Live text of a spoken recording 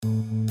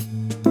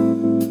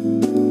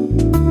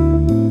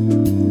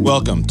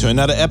Welcome to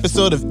another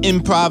episode of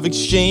Improv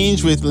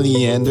Exchange with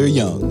Leander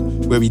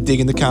Young, where we dig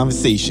into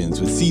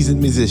conversations with seasoned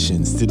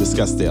musicians to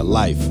discuss their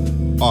life,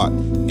 art,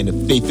 and the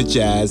faith of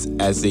jazz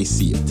as they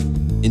see it.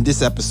 In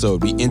this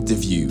episode, we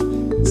interview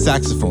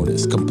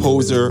saxophonist,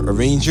 composer,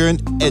 arranger,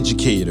 and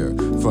educator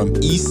from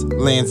East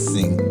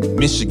Lansing,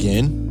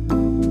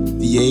 Michigan,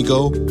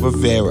 Diego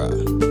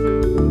Rivera.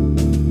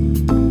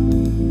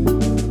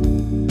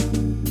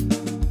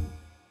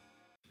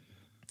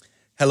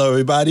 Hello,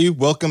 everybody.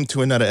 Welcome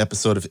to another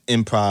episode of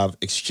Improv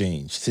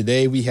Exchange.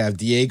 Today, we have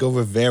Diego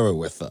Rivera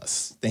with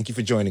us. Thank you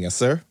for joining us,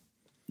 sir.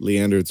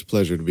 Leander, it's a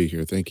pleasure to be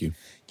here. Thank you.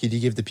 Could you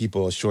give the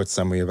people a short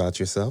summary about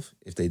yourself,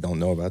 if they don't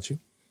know about you?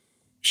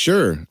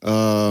 Sure.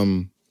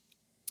 I'm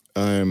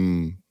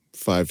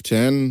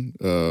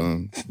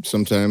 5'10".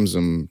 Sometimes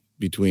I'm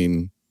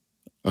between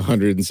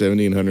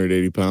 170 and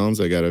 180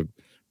 pounds. I got a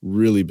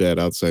really bad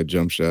outside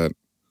jump shot.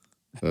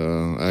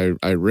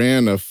 I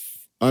ran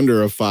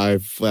under a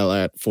 5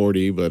 flat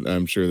 40, but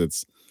I'm sure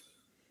that's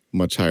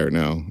much higher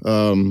now.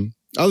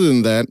 Other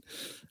than that,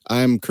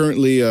 I'm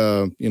currently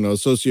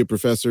associate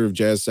professor of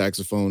jazz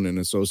saxophone and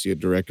associate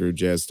director of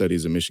jazz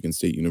studies at Michigan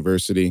State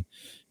University.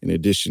 In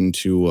addition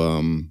to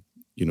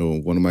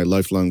one of my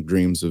lifelong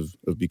dreams of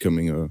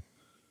becoming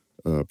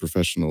a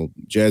professional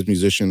jazz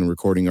musician and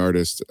recording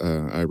artist.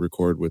 I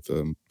record with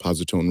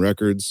Positone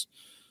Records,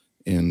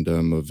 and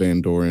I'm a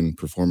Van Doren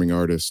performing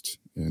artist,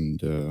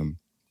 and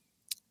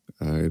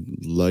I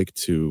like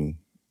to,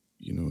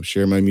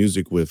 share my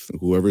music with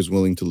whoever's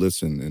willing to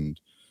listen. And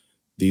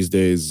these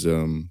days,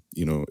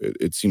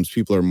 it seems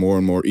people are more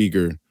and more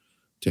eager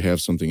to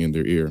have something in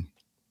their ear.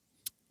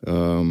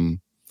 I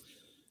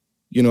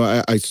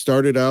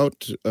started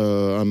out,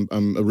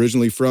 I'm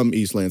originally from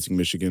East Lansing,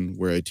 Michigan,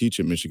 where I teach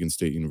at Michigan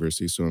State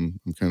University. So I'm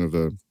kind of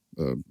a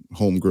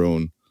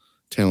homegrown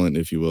talent,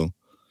 if you will.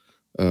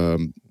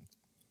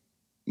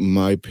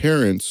 My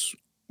parents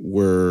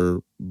were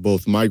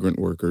both migrant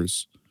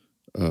workers.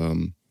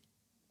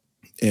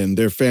 And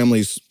their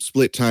families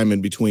split time in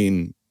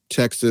between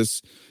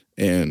Texas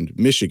and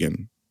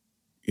Michigan.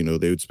 They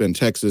would spend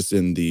Texas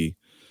in the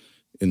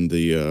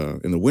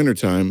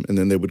wintertime, and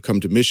then they would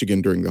come to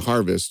Michigan during the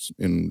harvest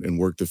and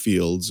work the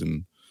fields.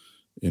 And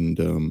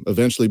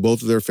eventually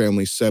both of their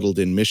families settled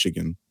in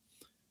Michigan.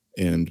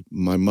 And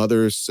my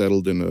mother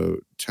settled in a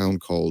town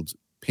called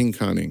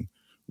Pinconning,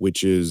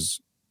 which is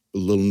a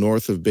little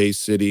north of Bay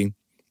City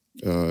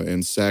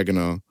and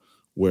Saginaw,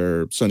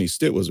 where Sonny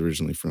Stitt was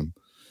originally from.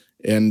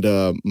 And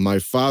my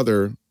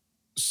father's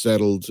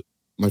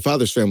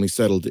family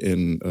settled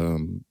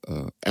in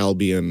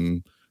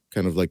Albion,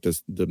 kind of like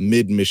the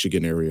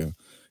mid-Michigan area.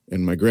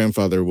 And my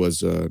grandfather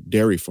was a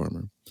dairy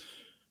farmer.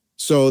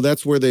 So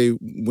that's where they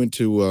went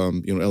to,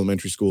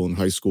 elementary school and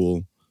high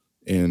school.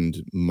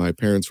 And my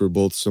parents were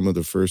both some of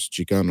the first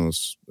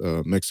Chicanos,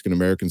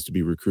 Mexican-Americans, to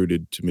be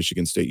recruited to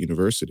Michigan State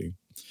University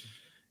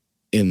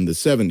in the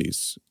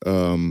 70s.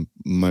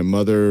 My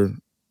mother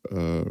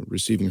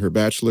receiving her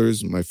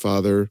bachelor's, my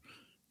father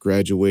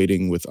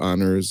graduating with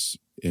honors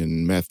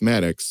in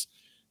mathematics,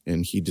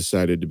 and he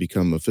decided to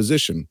become a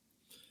physician.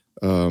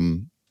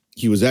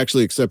 He was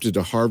actually accepted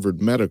to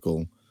Harvard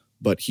Medical,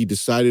 but he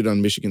decided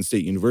on Michigan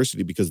State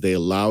University because they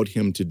allowed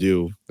him to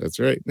do, that's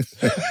right,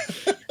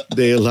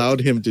 they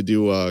allowed him to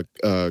do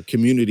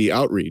community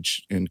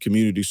outreach and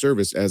community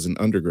service as an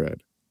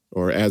undergrad,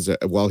 or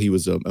while he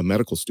was a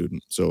medical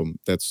student. So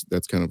that's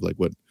kind of like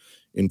what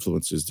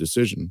influenced his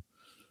decision.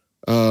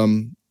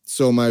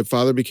 So my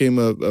father became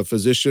a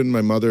physician.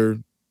 My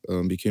mother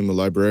became a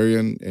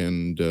librarian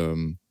and,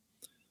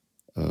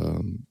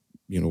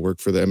 worked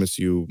for the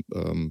MSU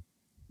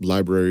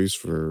libraries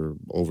for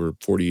over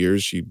 40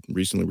 years. She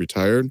recently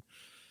retired.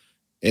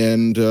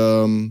 And,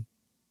 and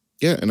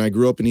I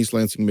grew up in East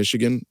Lansing,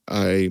 Michigan.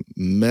 I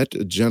met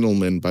a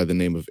gentleman by the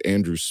name of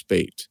Andrew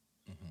Spate,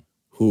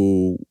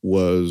 who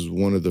was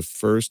one of the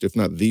first, if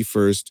not the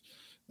first,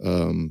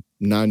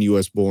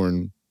 non-U.S.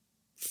 born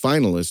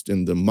finalist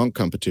in the Monk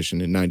competition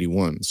in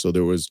 91. So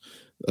there was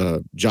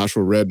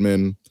Joshua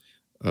Redman,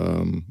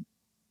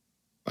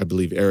 I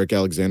believe Eric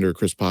Alexander,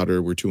 Chris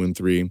Potter were 2 and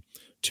 3,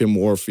 Tim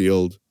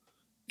Warfield,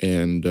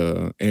 and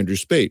Andrew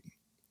Spate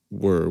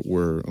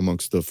were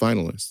amongst the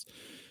finalists.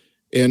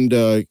 And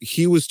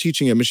he was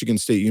teaching at Michigan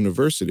State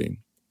University.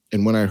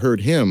 And when I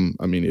heard him,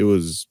 that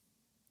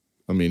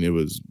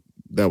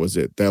was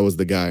it. That was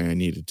the guy I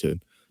needed to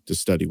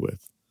study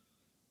with.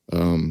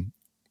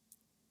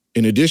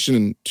 In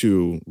addition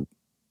to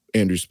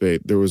Andrew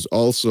Spate, there was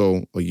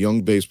also a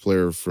young bass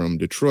player from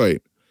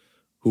Detroit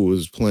who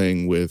was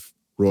playing with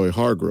Roy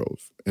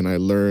Hargrove. And I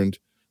learned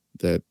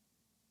that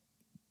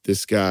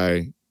this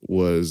guy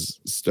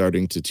was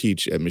starting to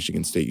teach at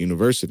Michigan State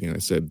University. And I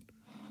said,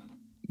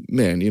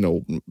 man,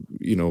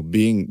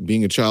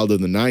 being a child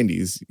in the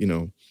 90s,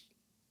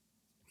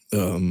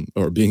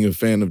 or being a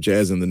fan of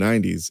jazz in the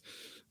 90s,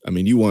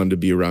 you wanted to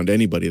be around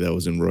anybody that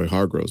was in Roy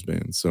Hargrove's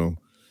band. So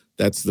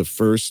that's the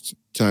first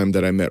time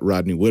that I met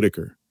Rodney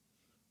Whitaker,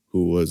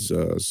 who was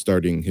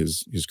starting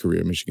his career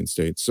at Michigan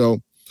State.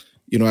 So,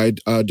 I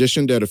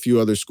auditioned at a few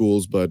other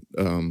schools, but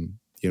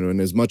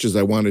And as much as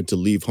I wanted to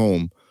leave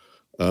home,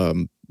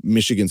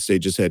 Michigan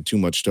State just had too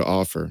much to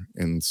offer.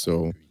 And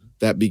so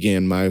that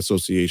began my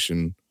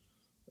association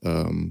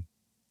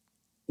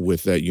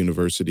with that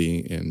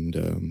university.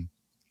 And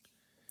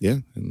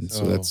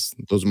so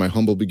those are my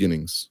humble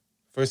beginnings.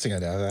 First thing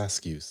I'd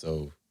ask you,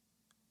 so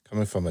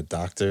coming from a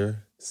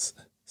doctor's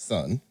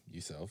son,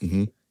 yourself,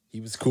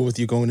 he was cool with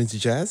you going into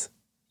jazz?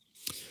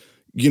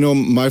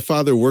 My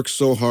father worked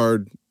so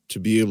hard to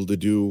be able to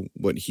do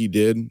what he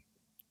did.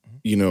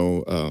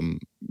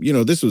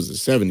 This was the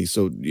 70s,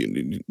 so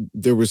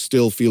there were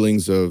still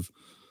feelings of,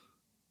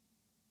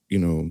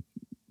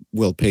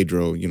 well,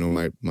 Pedro,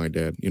 my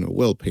dad,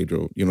 well,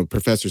 Pedro,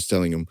 professors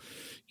telling him,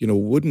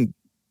 wouldn't,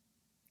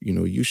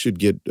 you should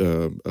get,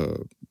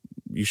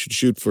 you should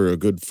shoot for a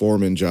good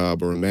foreman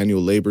job or a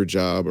manual labor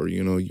job, or,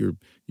 you're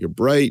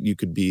bright,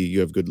 you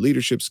have good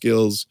leadership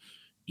skills,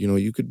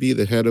 you could be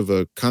the head of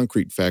a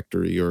concrete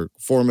factory or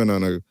foreman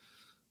on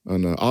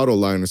an auto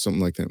line or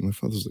something like that. My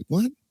father's like,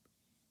 what?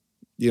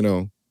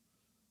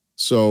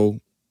 So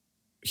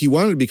he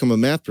wanted to become a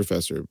math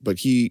professor, but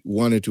he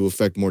wanted to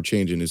affect more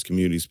change in his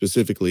community,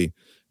 specifically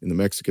in the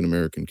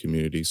Mexican-American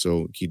community.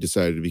 So he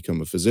decided to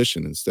become a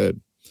physician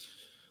instead.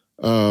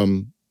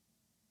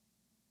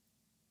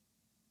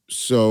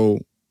 So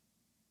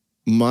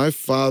my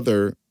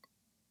father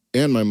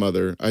and my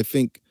mother, I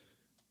think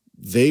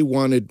they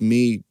wanted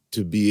me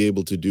to be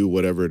able to do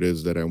whatever it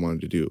is that I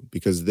wanted to do,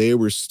 because they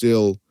were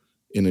still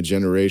in a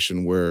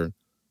generation where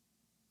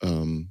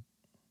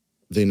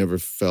they never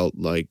felt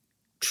like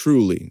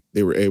truly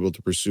they were able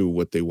to pursue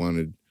what they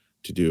wanted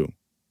to do,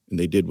 and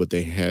they did what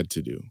they had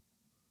to do.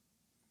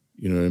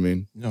 You know what I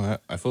mean? No,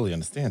 I fully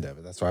understand that,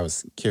 but that's why I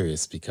was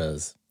curious,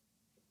 because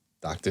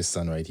doctor's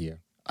son right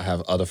here. I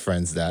have other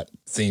friends that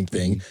same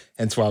thing,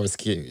 hence why I was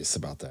curious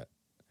about that.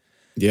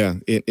 Yeah,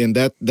 and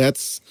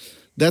that's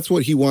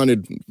what he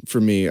wanted for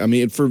me. I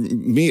mean, for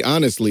me,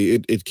 honestly,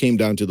 it came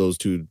down to those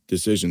two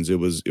decisions. It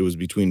was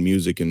between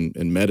music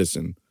and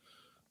medicine.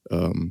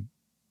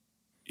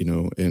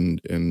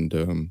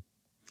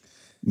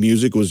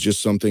 Music was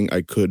just something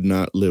I could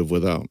not live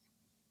without.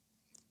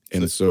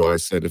 And so I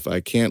said, if I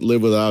can't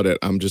live without it,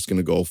 I'm just going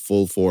to go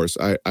full force.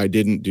 I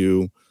didn't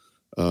do,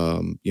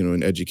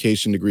 an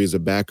education degree as a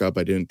backup.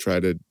 I didn't try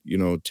to,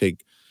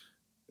 take,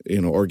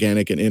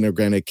 organic and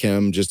inorganic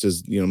chem, just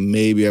as,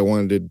 maybe I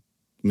wanted to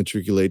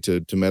matriculate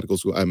to medical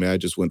school. I mean, I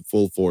just went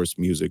full force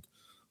music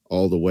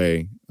all the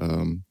way.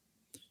 And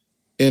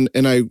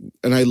I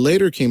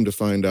later came to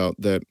find out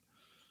that,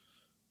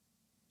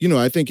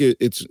 I think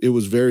it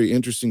was very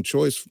interesting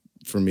choice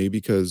for me,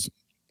 because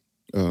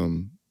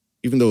even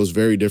though it was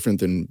very different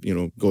than,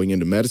 going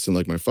into medicine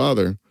like my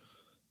father,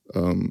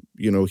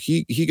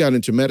 he got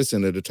into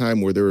medicine at a time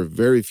where there were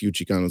very few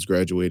Chicanos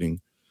graduating,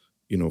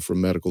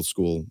 from medical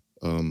school,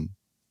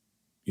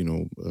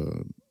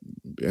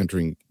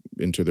 entering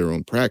into their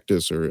own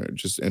practice or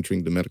just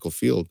entering the medical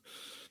field.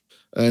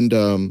 And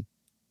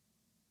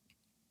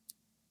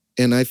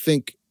I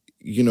think,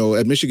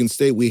 at Michigan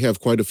State, we have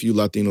quite a few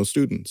Latino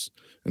students.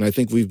 And I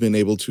think we've been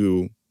able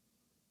to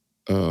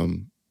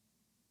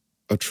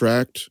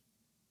attract,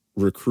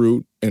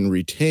 recruit, and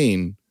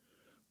retain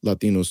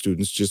Latino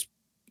students just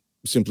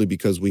simply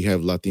because we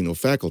have Latino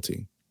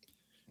faculty.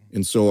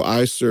 And so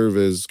I serve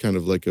as kind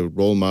of like a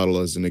role model,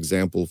 as an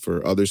example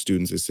for other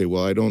students. They say,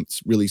 well, I don't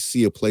really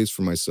see a place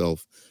for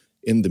myself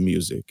in the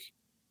music.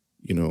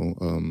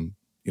 The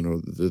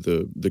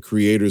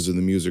creators of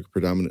the music are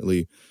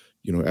predominantly,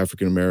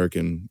 African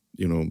American,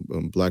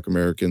 Black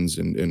Americans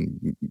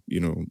and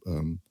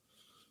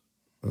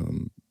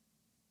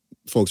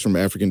folks from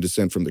African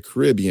descent from the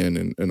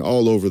Caribbean and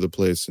all over the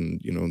place.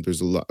 And,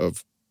 there's a lot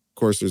of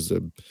course, there's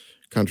a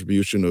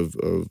contribution of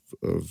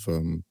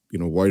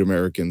white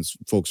Americans,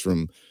 folks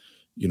from,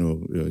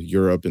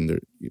 Europe. And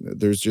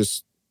there's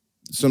just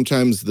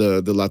sometimes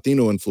the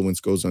Latino influence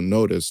goes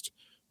unnoticed,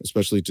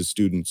 especially to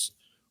students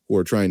who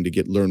are trying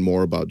to learn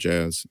more about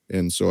jazz.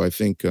 And so I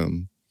think,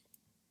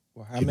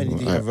 well, how many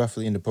do you have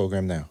roughly in the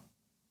program now?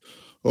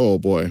 Oh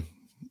boy.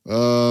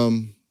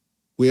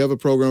 We have a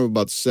program of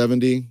about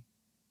 70.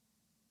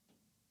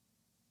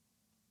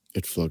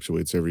 It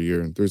fluctuates every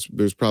year.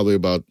 There's probably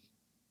about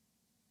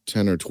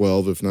 10 or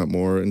 12, if not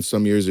more. And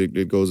some years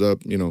it goes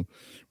up.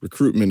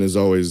 Recruitment is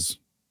always,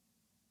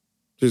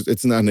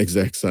 it's not an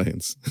exact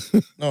science.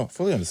 No,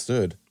 fully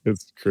understood.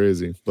 It's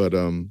crazy. But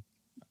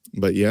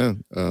yeah.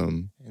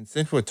 And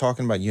since we're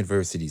talking about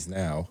universities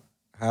now,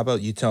 how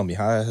about you tell me,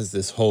 how has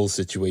this whole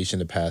situation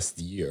the past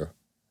year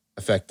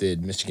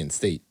affected Michigan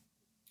State?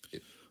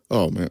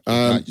 Oh, man.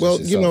 Well,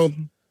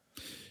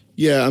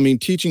 yeah, I mean,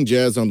 teaching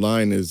jazz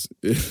online is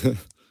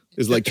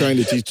like trying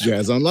to teach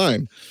jazz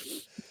online.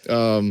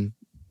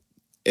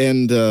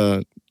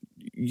 We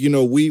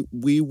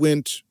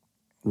went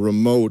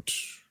remote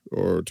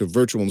or to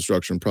virtual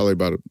instruction probably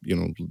about,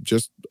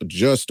 just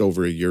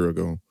over a year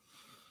ago.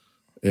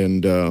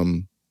 And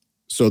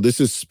so this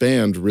has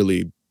spanned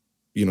really,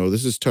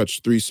 this has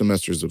touched 3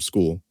 semesters of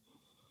school.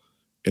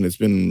 And it's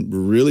been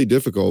really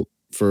difficult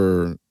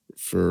for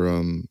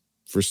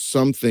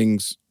some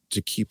things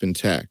to keep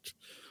intact.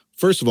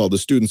 first of all, the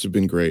students have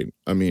been great.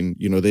 I mean,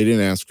 they didn't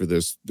ask for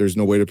this. There's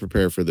no way to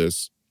prepare for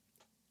this.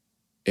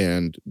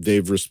 And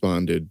they've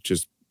responded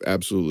just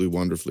absolutely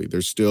wonderfully.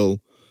 There's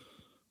still,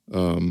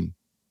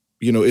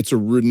 it's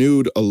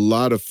renewed a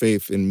lot of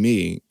faith in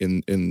me,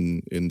 in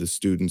the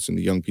students and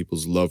the young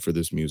people's love for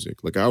this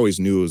music. Like, I always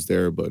knew it was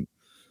there, but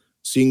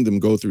seeing them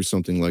go through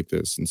something like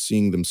this and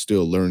seeing them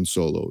still learn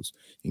solos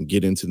and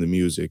get into the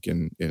music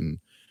and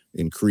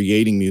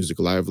creating music.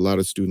 I have a lot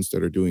of students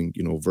that are doing,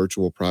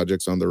 virtual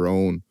projects on their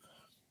own,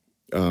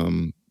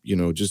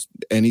 just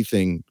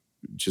anything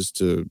just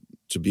to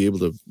be able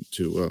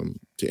to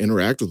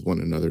interact with one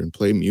another and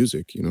play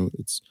music.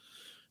 It's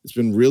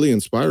been really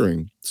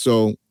inspiring.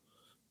 So,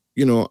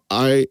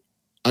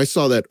 I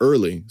saw that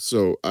early.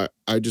 So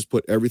I just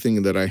put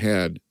everything that I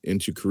had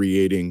into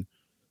creating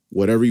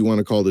whatever you want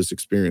to call this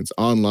experience,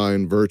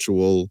 online,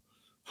 virtual,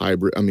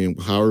 hybrid,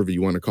 however you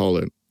want to call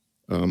it.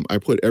 I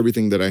put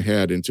everything that I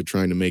had into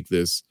trying to make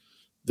this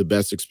the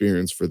best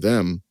experience for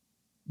them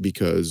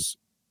because,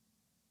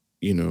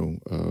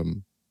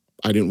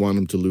 I didn't want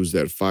them to lose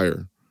that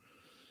fire.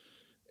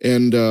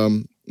 And,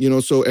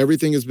 so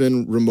everything has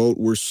been remote.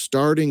 We're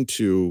starting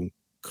to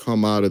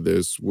come out of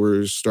this.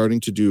 We're starting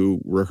to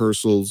do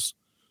rehearsals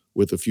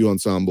with a few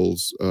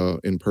ensembles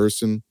in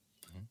person.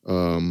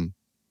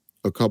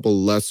 A couple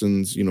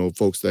lessons,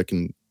 folks that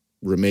can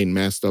remain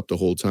masked up the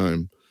whole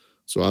time.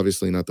 So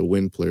obviously not the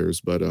wind players,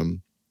 but,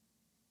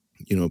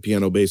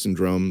 piano, bass, and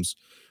drums,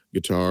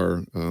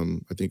 guitar.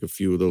 I think a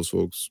few of those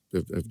folks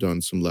have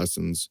done some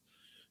lessons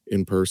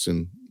in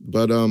person.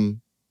 But,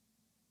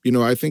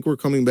 I think we're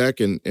coming back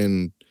and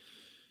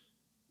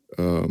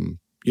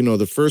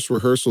the first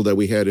rehearsal that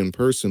we had in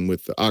person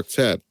with the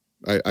octet,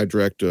 I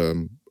direct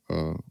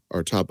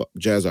our top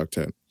jazz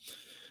octet.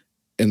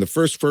 And the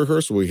first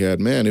rehearsal we had,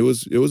 man, it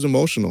was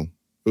emotional.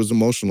 It was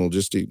emotional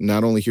just to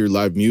not only hear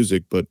live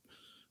music, but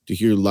to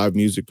hear live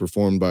music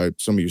performed by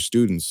some of your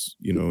students.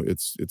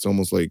 It's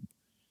almost like,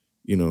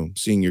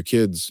 seeing your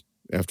kids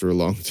after a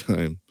long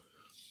time.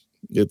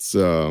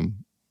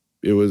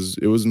 It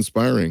was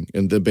inspiring,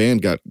 and the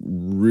band got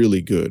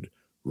really good,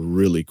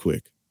 really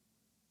quick.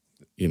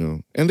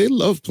 And they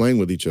love playing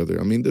with each other.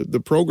 I mean, the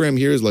program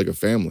here is like a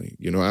family.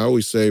 I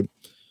always say,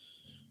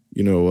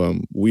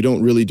 we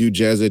don't really do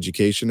jazz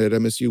education at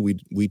MSU.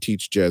 We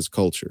teach jazz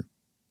culture,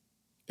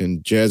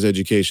 and jazz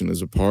education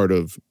is a part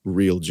of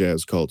real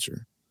jazz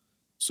culture.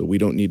 So we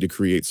don't need to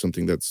create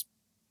something that's,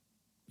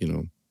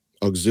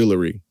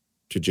 auxiliary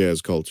to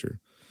jazz culture.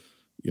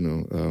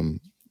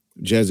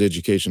 Jazz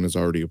education is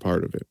already a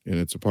part of it, and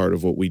it's a part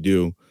of what we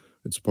do.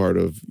 It's a part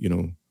of,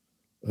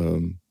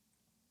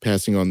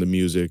 passing on the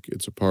music.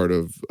 It's a part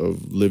of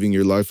living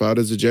your life out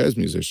as a jazz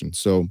musician.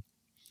 So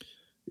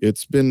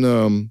it's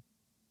been,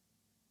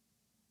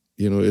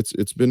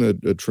 it's been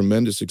a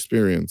tremendous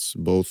experience,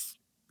 both,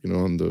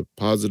 on the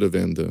positive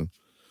and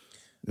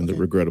the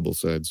regrettable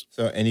sides.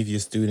 So any of your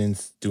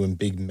students doing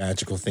big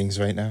magical things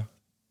right now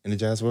in the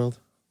jazz world?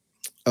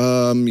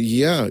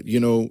 Yeah,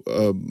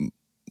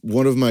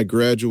 one of my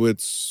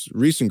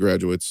recent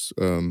graduates,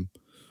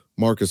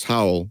 Marcus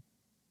Howell,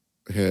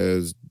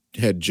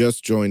 had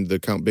just joined the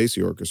Count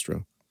Basie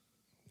Orchestra.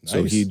 Nice.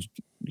 So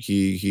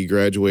he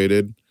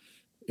graduated,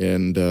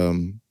 and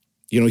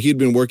he'd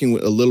been working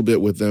a little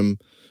bit with them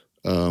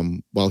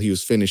while he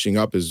was finishing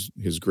up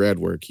his grad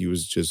work. He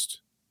was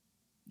just,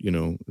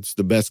 it's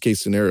the best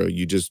case scenario.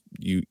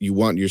 You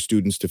want your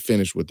students to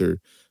finish with their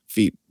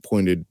feet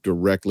pointed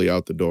directly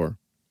out the door,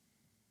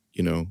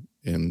 and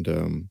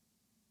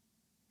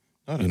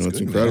it's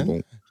good, incredible.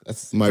 Man.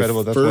 That's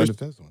incredible. That's one of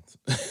the best ones.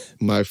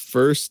 my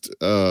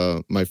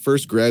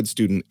first grad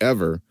student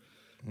ever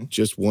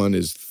just won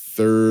his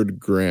third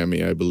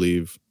Grammy, I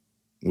believe,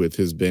 with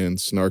his band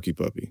Snarky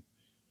Puppy.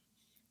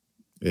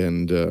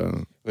 And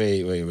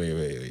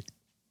wait.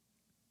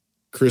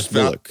 Chris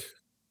Billick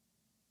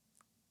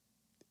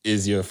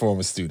is your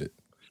former student.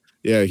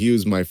 Yeah, he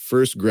was my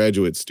first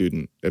graduate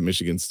student at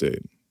Michigan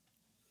State.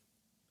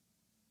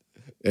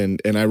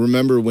 And I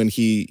remember when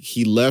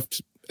he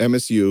left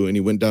MSU and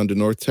he went down to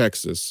North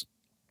Texas.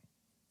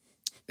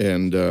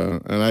 And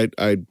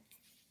I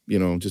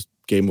just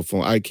gave him a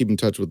phone. I keep in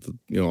touch with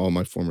all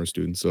my former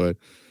students. So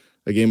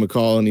I gave him a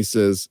call, and he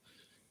says,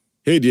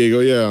 "Hey Diego,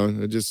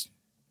 yeah, I just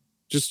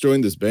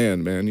joined this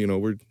band, man.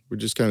 We're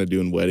just kind of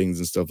doing weddings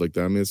and stuff like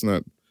that. I mean, it's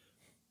not,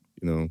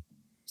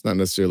 it's not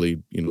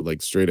necessarily,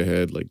 like straight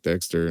ahead like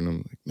Dexter." And I'm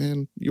like,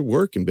 "Man, you're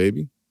working,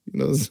 baby.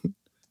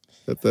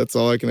 That's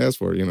all I can ask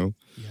for, You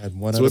had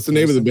one. So what's the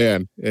name of the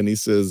band?" And he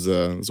says,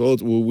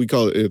 we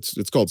call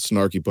it's called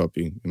Snarky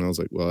Puppy. And I was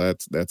like, well,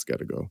 that's got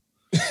to go.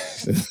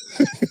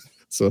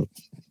 So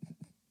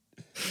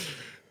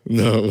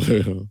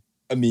no.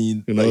 I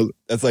mean,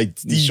 that's like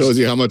shows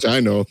you how much I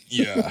know.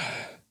 Yeah.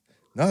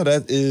 No,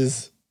 that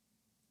is.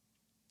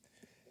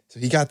 So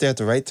he got there at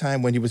the right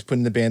time when he was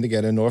putting the band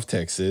together in North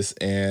Texas,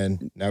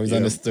 and now he's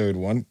on his third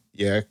one.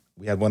 Yeah,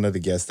 we had one of the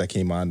guests that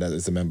came on that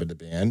is a member of the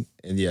band,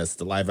 and yes,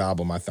 the live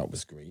album I thought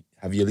was great.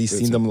 Have you at least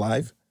seen them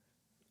live?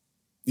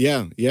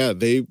 Yeah,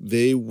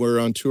 they were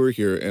on tour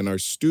here, and our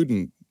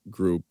student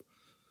group,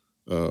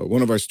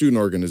 one of our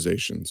student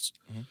organizations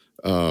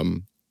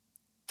um,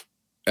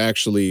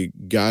 actually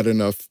got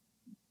enough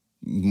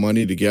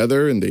money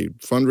together, and they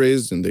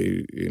fundraised, and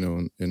they,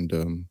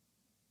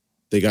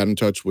 they got in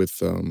touch with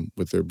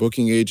their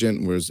booking agent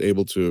and was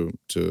able to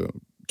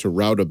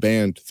route a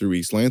band through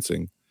East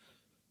Lansing.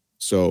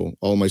 So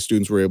all my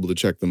students were able to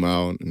check them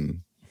out,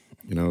 and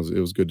it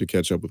was good to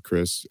catch up with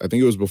Chris. I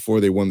think it was before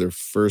they won their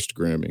first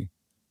Grammy,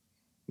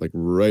 like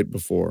right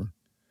before.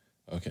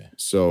 Okay.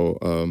 So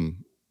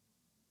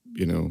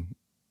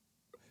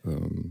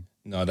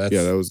no,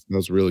 that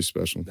was really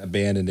special. That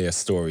band and their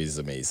story is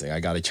amazing.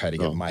 I got to try to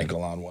get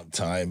Michael on one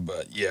time,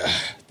 but yeah,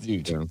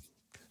 dude,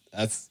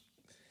 that's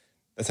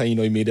how you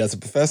know you made it as a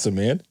professor,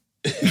 man.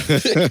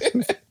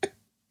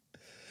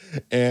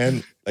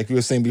 And like we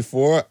were saying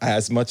before,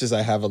 as much as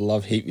I have a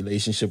love-hate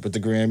relationship with the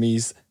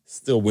Grammys,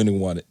 still winning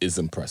one is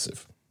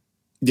impressive.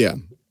 Yeah.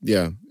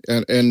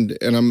 And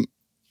I'm,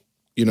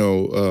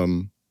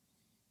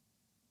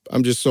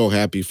 I'm just so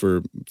happy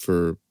for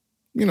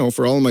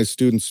all of my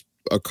students'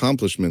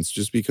 accomplishments,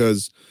 just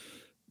because,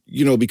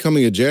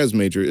 becoming a jazz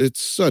major,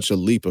 it's such a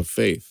leap of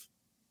faith.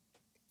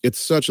 It's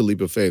such a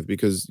leap of faith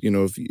because,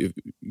 if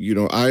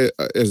I,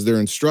 as their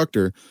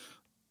instructor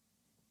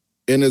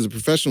and as a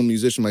professional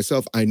musician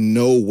myself, I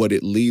know what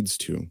it leads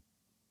to.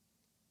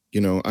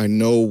 I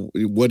know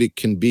what it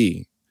can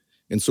be.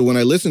 And so when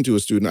I listen to a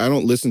student, I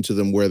don't listen to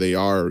them where they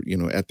are,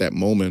 at that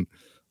moment.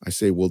 I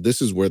say, well,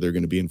 this is where they're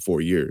going to be in 4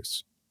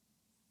 years,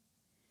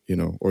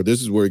 or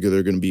this is where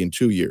they're going to be in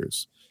 2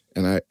 years.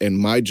 And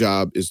my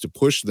job is to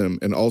push them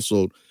and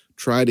also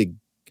try to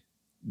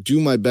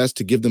do my best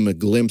to give them a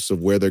glimpse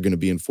of where they're going to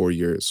be in 4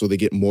 years, so they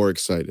get more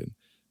excited.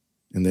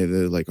 And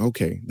they're like,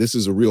 okay, this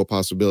is a real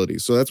possibility.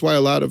 So that's why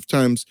a lot of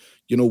times,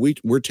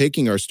 we're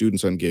taking our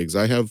students on gigs.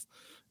 I have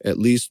at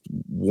least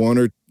one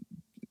or,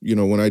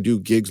 when I do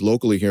gigs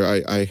locally here,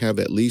 I have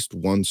at least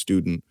one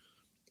student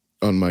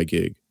on my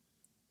gig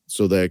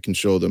so that I can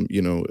show them,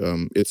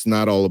 it's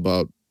not all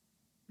about,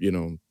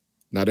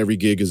 not every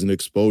gig is an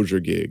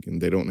exposure gig,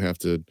 and they don't have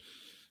to,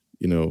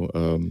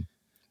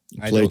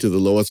 play to the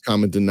lowest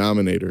common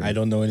denominator. I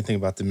don't know anything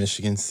about the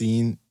Michigan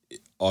scene.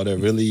 Are there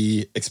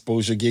really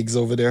exposure gigs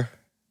over there?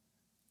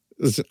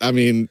 I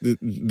mean,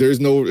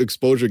 there's no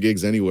exposure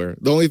gigs anywhere.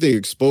 The only thing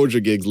exposure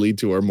gigs lead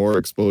to are more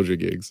exposure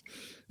gigs.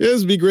 Yeah, this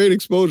would be great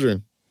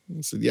exposure.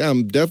 I said, yeah,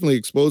 I'm definitely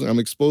exposing. I'm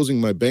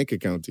exposing my bank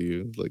account to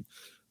you. Like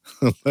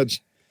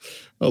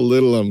how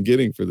little I'm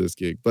getting for this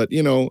gig. But,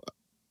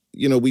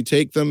 we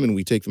take them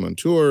on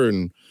tour,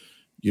 and,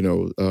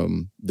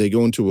 they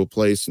go into a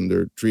place and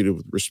they're treated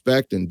with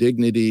respect and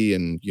dignity,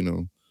 and,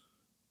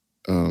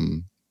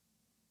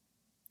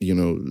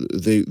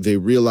 they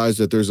realize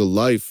that there's a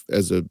life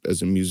as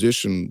a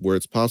musician where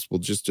it's possible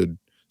just to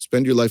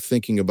spend your life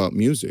thinking about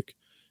music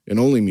and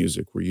only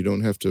music, where you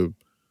don't have to,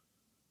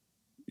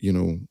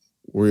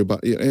 worry about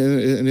it.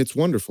 And it's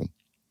wonderful.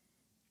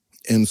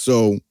 And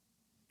so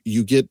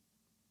you get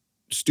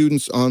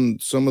students on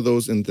some of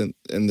those, and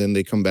then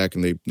they come back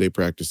and they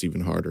practice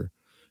even harder,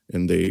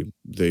 and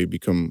they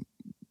become,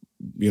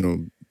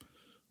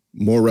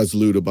 more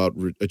resolute about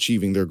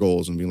achieving their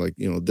goals and being like,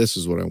 this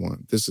is what I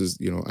want. This is,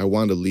 I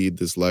want to lead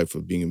this life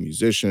of being a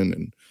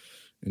musician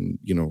and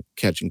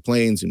catching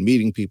planes and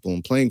meeting people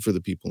and playing for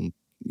the people, and,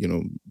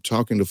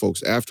 talking to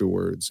folks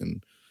afterwards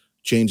and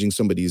changing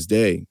somebody's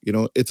day.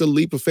 It's a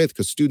leap of faith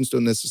because students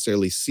don't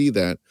necessarily see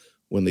that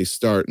when they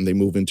start and they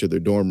move into their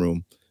dorm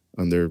room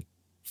on their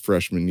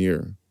freshman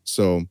year.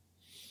 So,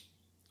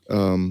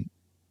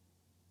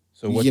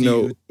 what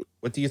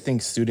do you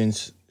think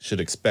students should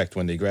expect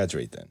when they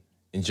graduate then?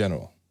 In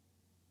general,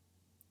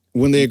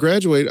 when they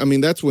graduate, I mean,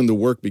 that's when the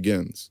work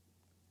begins.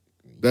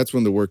 That's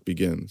when the work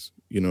begins.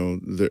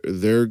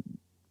 They're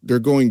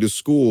going to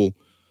school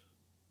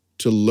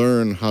to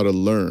learn how to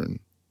learn.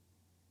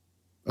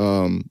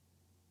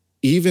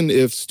 Even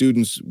if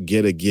students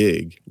get a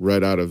gig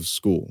right out of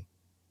school,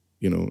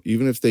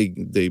 even if they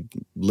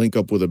link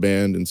up with a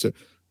band, and so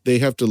they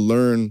have to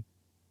learn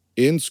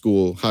in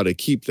school how to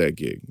keep that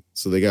gig.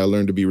 So they got to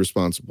learn to be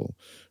responsible.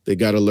 They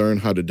got to learn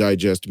how to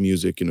digest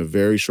music in a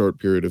very short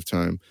period of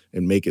time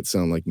and make it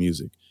sound like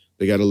music.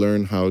 They got to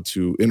learn how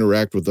to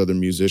interact with other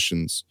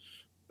musicians,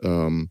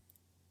 not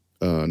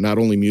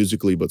only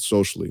musically, but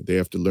socially. They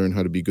have to learn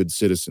how to be good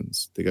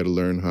citizens. They got to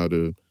learn how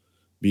to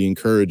be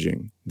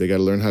encouraging. They got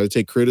to learn how to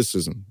take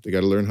criticism. They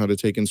got to learn how to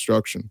take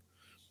instruction.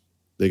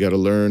 They got to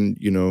learn,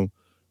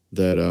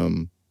 that,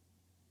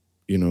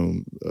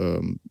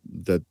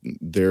 that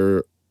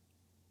their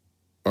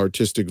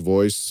artistic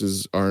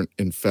voices aren't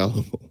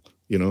infallible,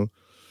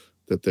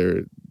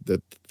 that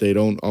they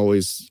don't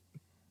always,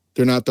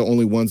 they're not the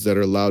only ones that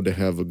are allowed to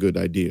have a good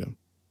idea,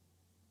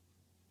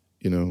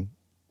 and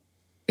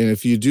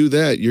if you do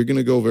that, you're going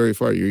to go very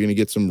far. You're going to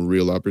get some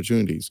real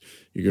opportunities.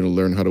 You're going to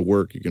learn how to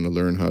work. You're going to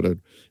learn how to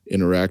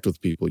interact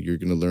with people. You're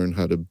going to learn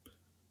how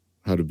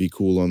to be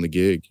cool on the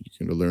gig.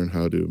 You're going to learn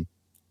how to,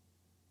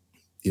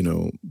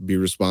 be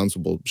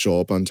responsible, show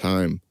up on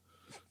time,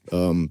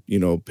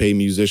 pay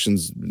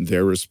musicians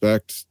their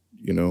respect,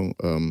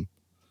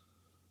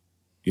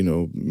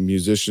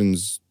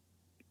 musicians,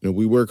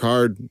 we work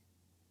hard,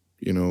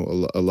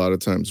 a lot of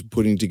times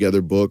putting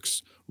together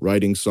books,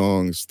 writing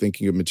songs,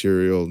 thinking of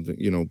material,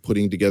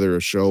 putting together a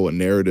show, a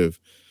narrative.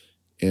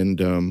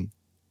 And,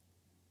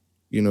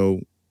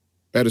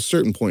 at a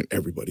certain point,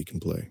 everybody can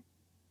play.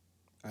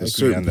 At a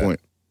certain point,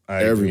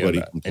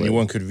 everybody can play.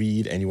 Anyone could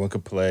read, anyone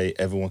could play,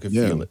 everyone could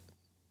feel it.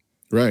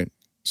 Right.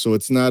 So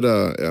it's not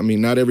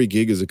not every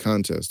gig is a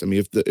contest. I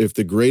mean, if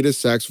the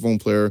greatest saxophone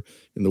player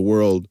in the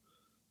world,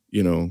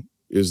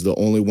 is the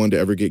only one to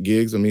ever get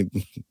gigs, I mean,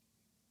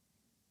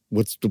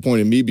 what's the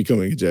point of me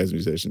becoming a jazz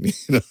musician?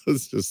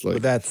 It's just like.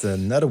 But that's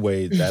another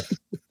way that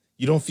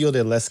you don't feel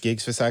there are less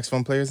gigs for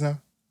saxophone players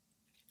now?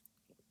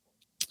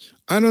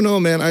 I don't know,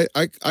 man.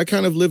 I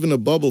kind of live in a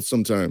bubble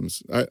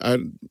sometimes. I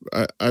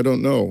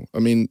don't know. I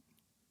mean,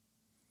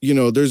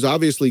 there's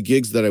obviously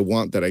gigs that I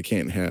want that I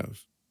can't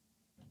have.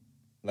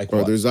 Like or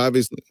what? There's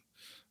obviously,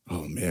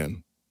 oh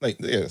man. Like,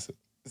 yes.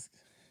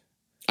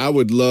 I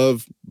would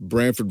love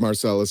Branford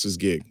Marsalis's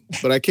gig,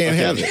 but I can't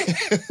have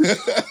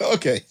it.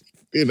 Okay.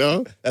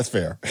 That's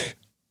fair.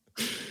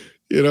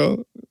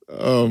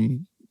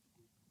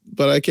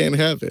 But I can't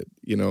have it,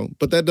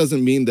 but that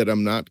doesn't mean that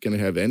I'm not going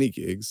to have any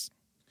gigs.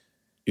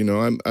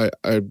 Are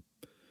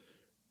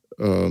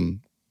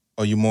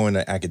you more in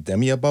an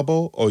academia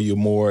bubble, or you're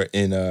more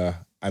in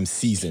a I'm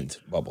seasoned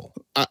bubble?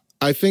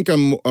 I think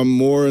I'm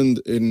more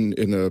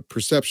in a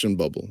perception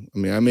bubble. I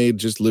mean, I may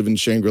just live in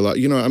Shangri-La.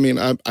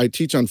 I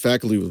teach on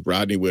faculty with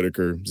Rodney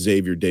Whitaker,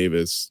 Xavier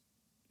Davis,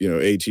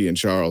 A.T. and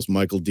Charles,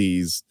 Michael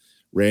Dees,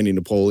 Randy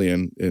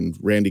Napoleon, and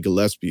Randy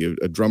Gillespie,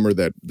 a drummer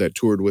that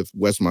toured with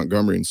Wes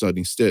Montgomery and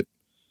Sonny Stitt.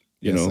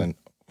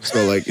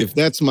 So like, if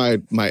that's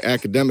my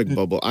academic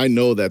bubble, I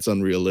know that's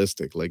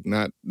unrealistic. Like,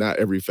 not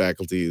every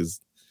faculty is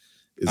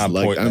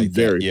like I'm like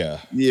very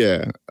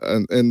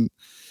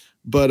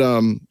but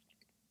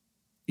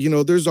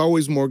there's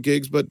always more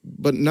gigs, but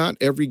not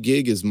every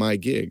gig is my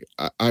gig.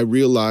 I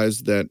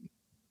realize that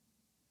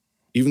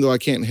even though I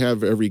can't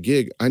have every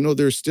gig, I know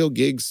there's still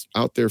gigs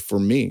out there for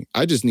me.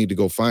 I just need to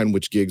go find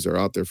which gigs are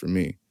out there for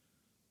me,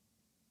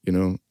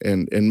 and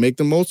make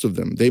the most of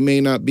them. They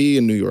may not be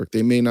in New York.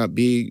 They may not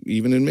be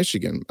even in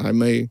Michigan. I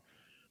may,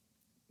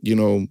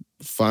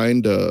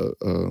 find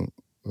a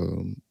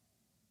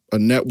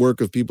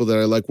network of people that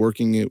I like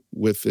working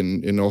with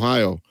in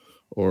Ohio,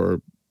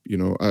 or,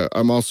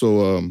 I'm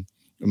also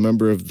a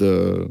member of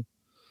the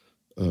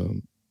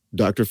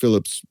Dr.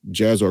 Phillips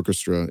Jazz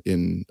Orchestra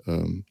in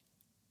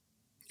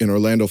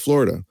Orlando,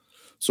 Florida.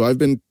 So I've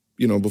been,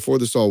 before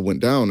this all went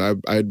down, I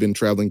had been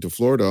traveling to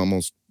Florida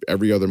almost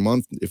every other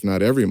month, if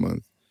not every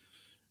month.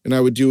 And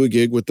I would do a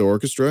gig with the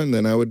orchestra, and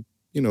then I would,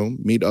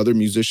 meet other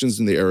musicians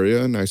in the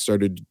area. And I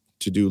started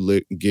to do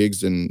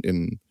gigs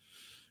in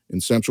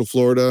Central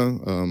Florida.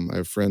 I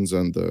have friends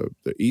on the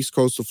East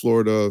Coast of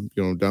Florida,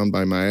 down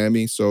by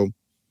Miami. So,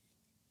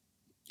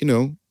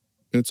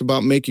 it's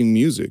about making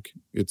music.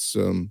 It's,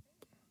 I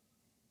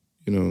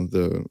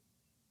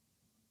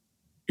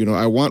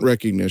want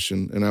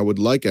recognition and I would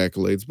like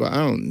accolades, but I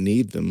don't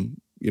need them.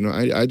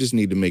 I just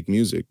need to make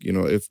music.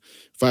 If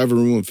I have a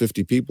room of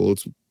 50 people,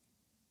 it's,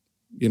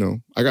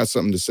 I got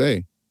something to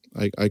say.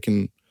 I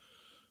can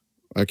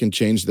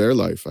change their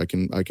life. I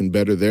can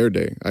better their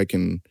day. I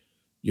can,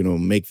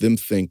 make them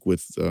think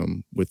with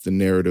the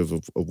narrative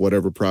of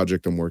whatever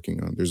project I'm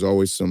working on. There's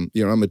always some,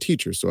 I'm a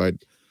teacher, so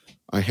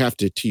I have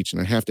to teach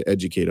and I have to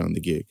educate on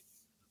the gig.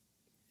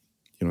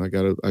 I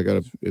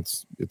gotta,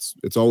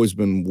 it's always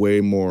been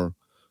way more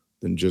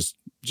than just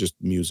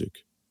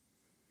music.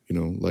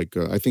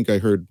 I think I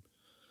heard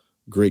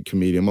great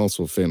comedian. I'm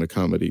also a fan of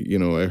comedy.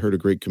 I heard a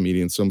great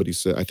comedian. Somebody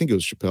said, I think it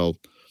was Chappelle,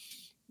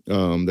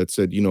 that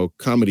said,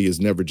 comedy has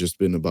never just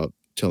been about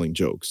telling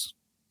jokes.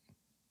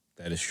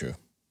 That is true.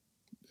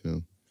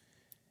 Yeah.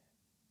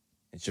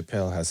 And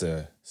Chappelle has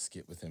a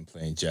skit with him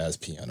playing jazz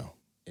piano.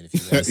 And if you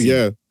want to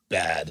see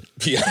bad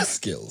piano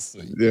skills.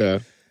 Yeah.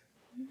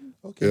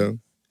 Okay. Yeah.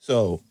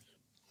 So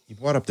you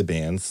brought up the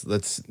bands.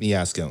 Let me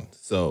ask him.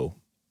 So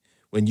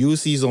when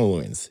Ulysses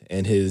Owens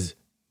and his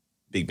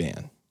big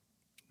band,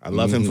 I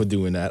love him for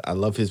doing that. I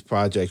love his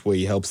project where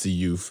he helps the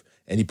youth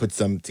and he puts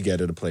them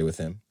together to play with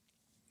him.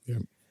 Yeah.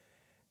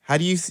 How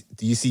do you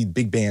see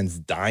big bands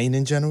dying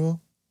in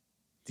general?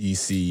 Do you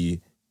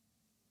see?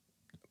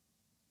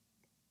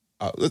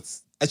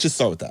 Let's just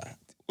start with that.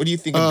 What do you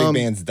think of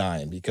big bands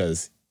dying?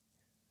 Because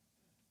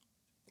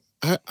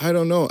I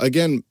don't know.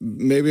 Again,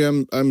 maybe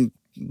I'm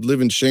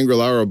living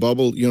Shangri-La or a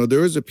bubble. There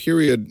was a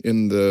period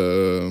in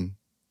the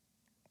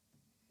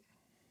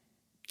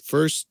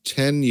first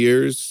 10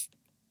 years,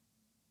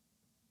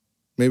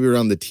 maybe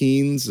around the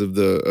teens of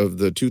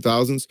the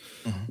 2000s,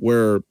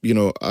 where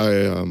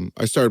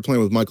I started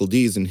playing with Michael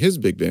Dees and his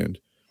big band,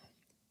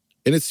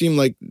 and it seemed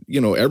like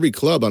every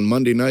club on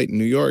Monday night in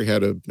New York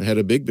had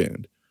a big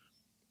band.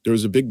 There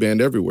was a big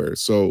band everywhere.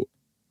 So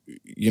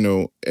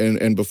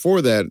and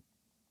before that,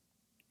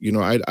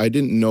 I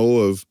didn't know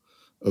of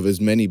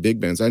as many big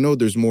bands. I know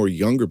there's more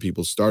younger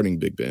people starting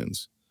big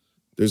bands.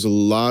 There's a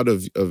lot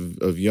of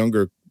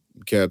younger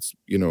cats,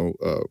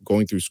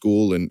 going through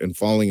school and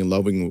falling in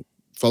love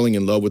falling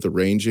in love with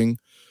arranging,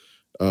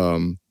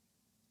 um,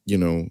 you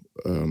know,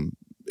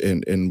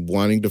 and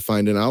wanting to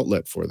find an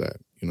outlet for that,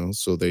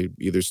 so they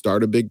either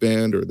start a big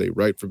band or they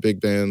write for big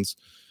bands,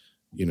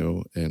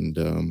 and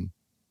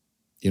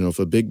if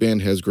a big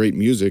band has great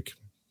music,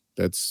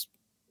 it's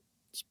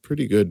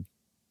pretty good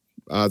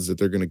odds that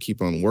they're going to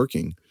keep on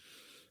working.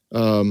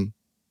 So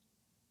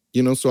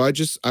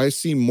I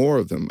see more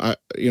of them.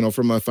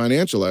 From a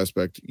financial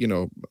aspect,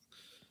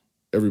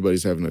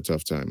 everybody's having a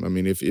tough time. I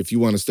mean, if you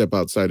want to step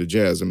outside of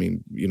jazz, I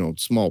mean,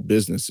 small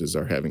businesses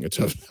are having a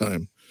tough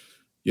time.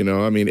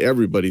 I mean,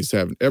 everybody's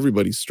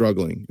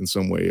struggling in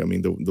some way. I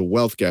mean, the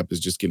wealth gap is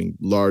just getting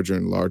larger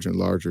and larger and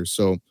larger.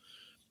 So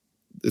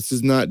this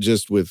is not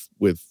just with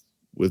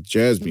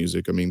jazz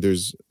music. I mean,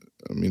 there's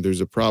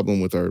a problem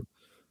with our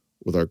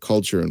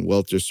culture and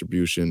wealth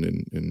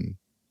distribution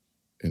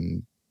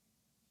and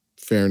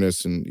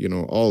fairness and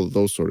all of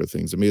those sort of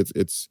things. I mean,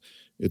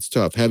 it's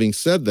tough. Having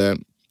said that,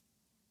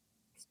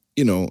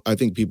 I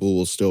think people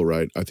will still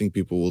write. I think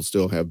people will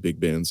still have big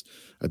bands.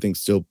 I think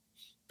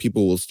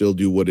people will still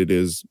do what it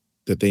is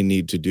that they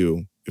need to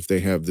do if they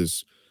have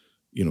this,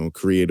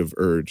 creative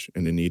urge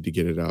and a need to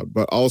get it out.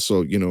 But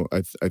also,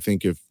 I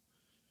think if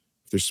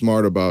they're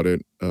smart about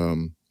it,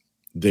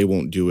 they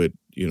won't do it,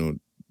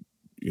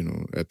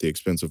 at the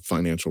expense of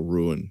financial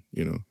ruin,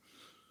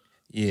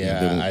 Yeah,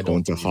 they won't I go don't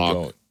into think you hawk.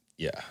 don't.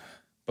 Yeah,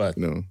 but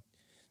the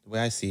way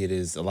I see it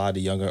is a lot of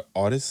the younger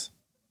artists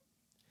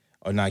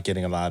are not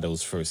getting a lot of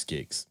those first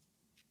gigs.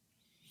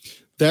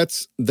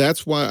 That's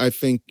why I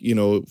think,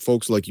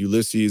 folks like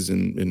Ulysses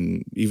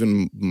and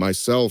even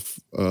myself,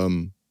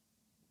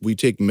 we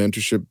take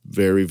mentorship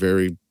very,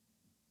 very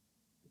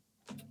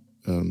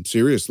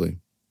seriously.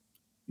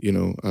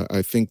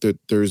 I think that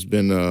there's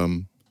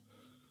been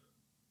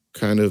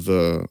kind of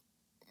a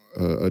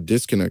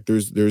disconnect.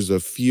 There's a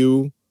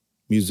few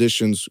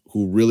musicians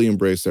who really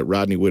embrace that,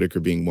 Rodney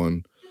Whitaker being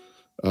one.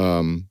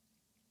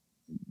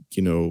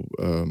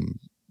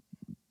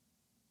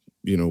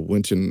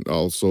 Wynton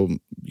also,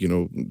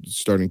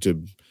 starting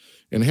to,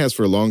 and has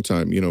for a long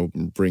time,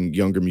 bring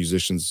younger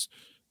musicians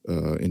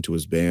into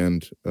his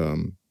band.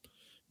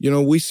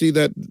 We see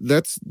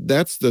that's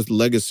the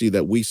legacy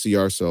that we see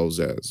ourselves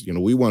as.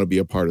 We want to be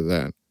a part of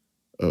that,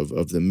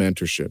 of the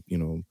mentorship.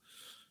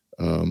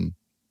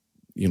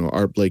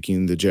 Art Blakey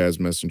and the Jazz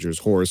Messengers,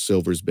 Horace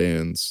Silver's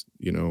bands.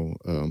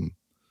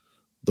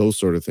 Those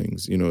sort of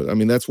things. I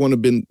mean, that's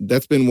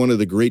been one of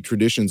the great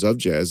traditions of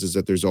jazz, is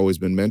that there's always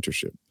been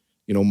mentorship.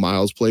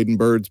 Miles played in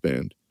Bird's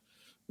band.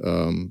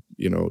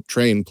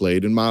 Train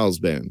played in Miles'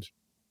 band.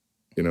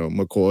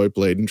 McCoy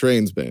played in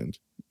Train's band.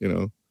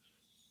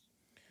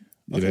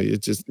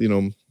 It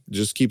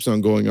just keeps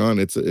on going on.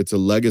 It's a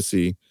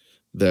legacy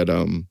that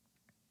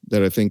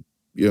I think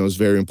is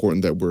very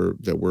important that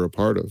we're a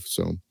part of.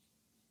 So,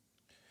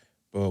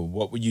 well,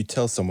 what would you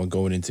tell someone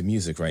going into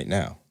music right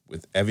now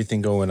with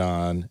everything going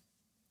on?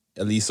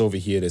 At least over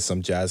here, there's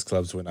some jazz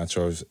clubs. We're not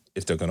sure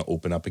if they're going to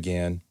open up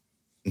again.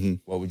 Mm-hmm.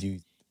 What would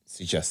you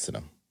suggest to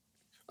them?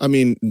 I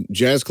mean,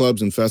 jazz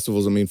clubs and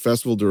festivals. I mean,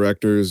 festival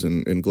directors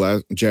and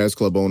jazz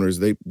club owners,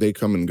 they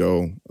come and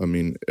go. I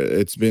mean,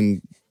 it's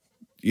been,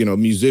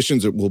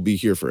 musicians that will be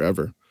here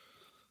forever.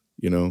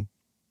 I mean,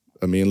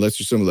 unless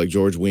you're someone like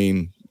George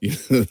Wein,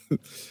 the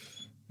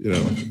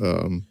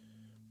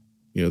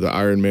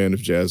Iron Man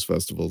of jazz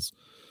festivals.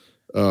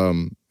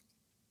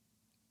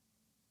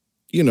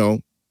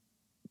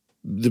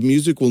 The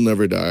music will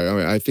never die. I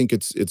mean, I think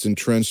it's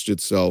entrenched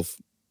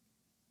itself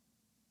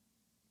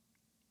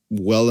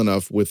well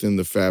enough within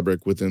the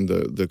fabric, within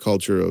the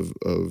culture of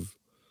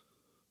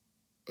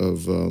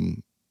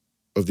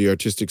the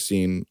artistic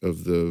scene,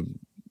 of the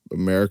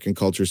American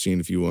culture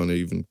scene, if you want to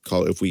even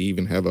call it, if we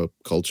even have a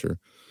culture.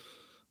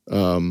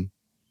 There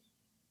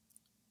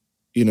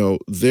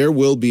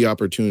will be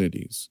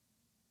opportunities.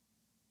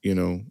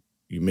 You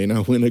may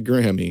not win a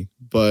Grammy,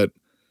 but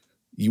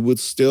you would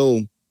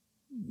still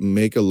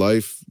make a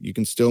life. You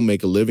can still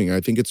make a living.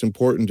 I think it's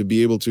important to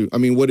be able to, I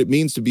mean, what it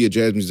means to be a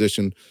jazz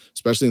musician,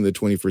 especially in the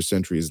 21st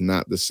century, is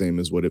not the same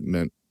as what it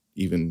meant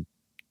even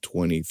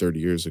 20, 30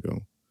 years ago.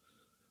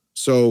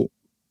 So,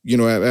 at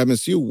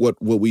MSU,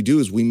 what we do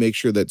is we make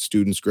sure that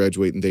students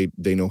graduate and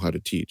they know how to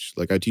teach.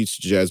 Like, I teach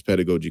jazz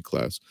pedagogy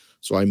class.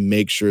 So I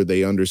make sure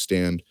they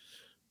understand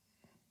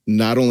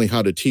not only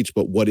how to teach,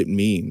 but what it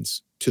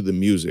means to the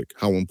music,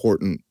 how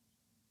important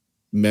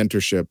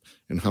mentorship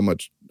and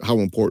how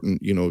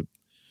important,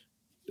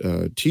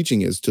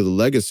 teaching is to the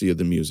legacy of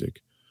the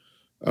music.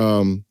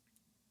 They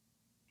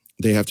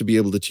have to be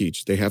able to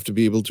teach. They have to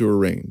be able to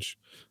arrange.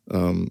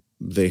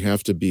 They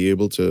have to be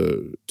able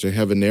to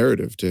have a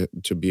narrative,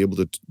 to be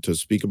able to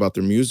speak about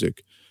their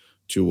music,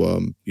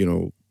 to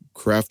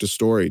craft a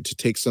story, to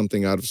take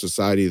something out of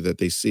society that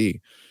they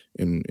see,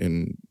 and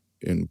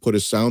put a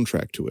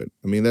soundtrack to it.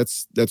 I mean,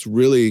 that's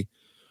really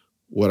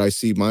what I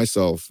see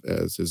myself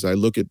as. Is I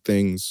look at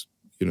things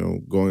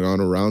going on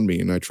around me,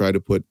 and I try to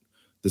put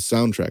the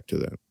soundtrack to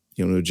that.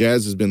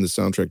 Jazz has been the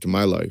soundtrack to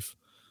my life.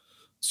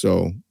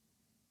 So,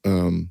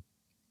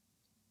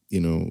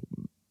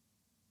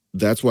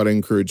 that's what I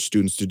encourage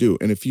students to do.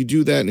 And if you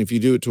do that, and if you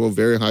do it to a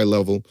very high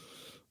level,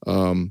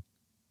 there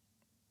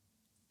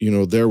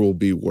will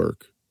be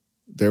work,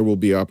 there will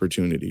be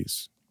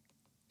opportunities.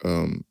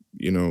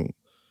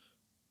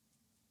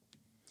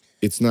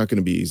 It's not going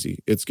to be easy.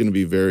 It's going to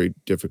be very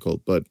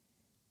difficult. But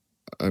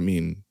I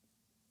mean,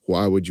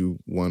 why would you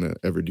want to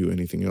ever do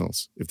anything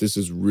else if this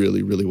is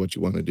really, really what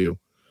you want to do?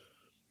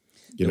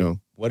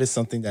 What is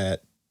something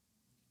that,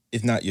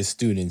 if not your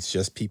students,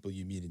 just people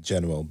you meet in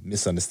general,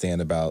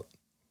 misunderstand about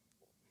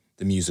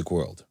the music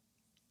world?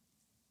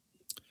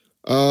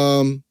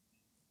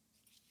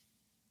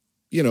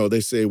 They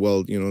say,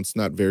 well, it's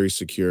not very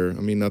secure. I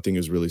mean, nothing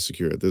is really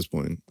secure at this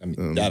point. I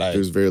mean, I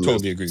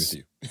totally agree with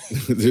you.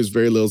 There's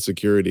very little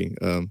security.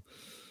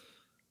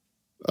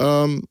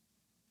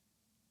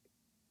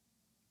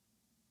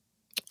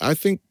 I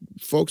think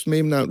folks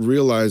may not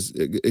realize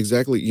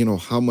exactly,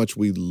 how much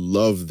we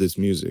love this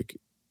music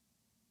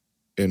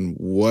and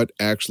what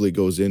actually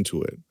goes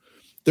into it.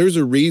 There's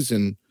a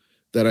reason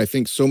that I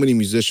think so many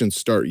musicians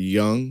start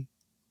young.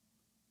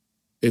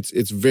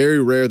 It's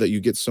very rare that you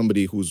get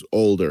somebody who's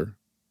older,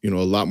 a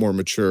lot more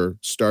mature,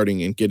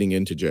 starting and getting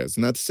into jazz.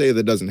 Not to say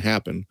that doesn't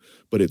happen,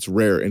 but it's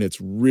rare and it's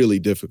really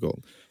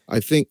difficult. I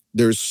think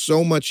there's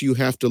so much you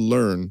have to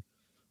learn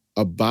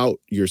about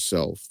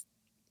yourself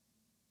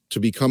to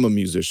become a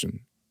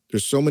musician.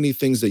 There's so many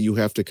things that you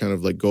have to kind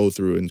of like go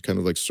through and kind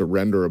of like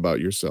surrender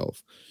about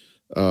yourself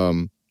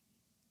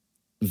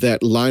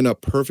that line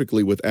up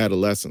perfectly with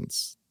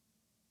adolescence.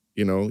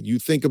 You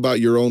think about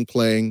your own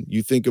playing,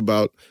 you think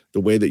about the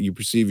way that you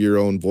perceive your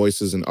own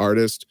voice as an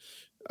artist.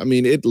 I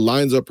mean, it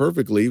lines up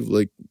perfectly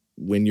like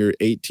when you're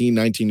 18,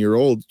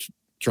 19-year-old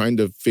trying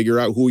to figure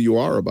out who you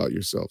are about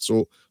yourself.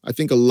 So I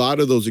think a lot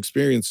of those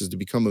experiences to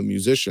become a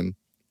musician,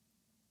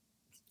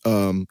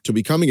 to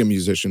becoming a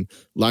musician,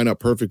 line up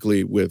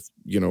perfectly with,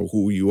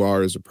 who you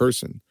are as a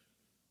person.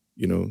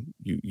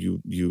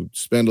 You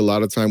spend a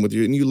lot of time with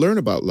you and you learn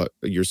about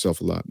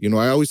yourself a lot.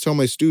 I always tell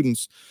my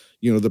students,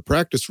 the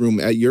practice room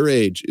at your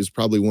age is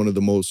probably one of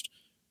the most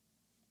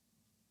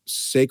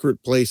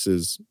sacred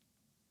places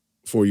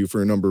for you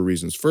for a number of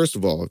reasons. First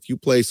of all, if you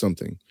play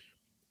something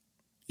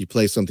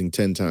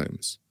 10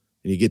 times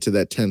and you get to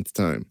that 10th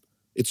time,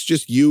 it's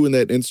just you and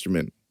that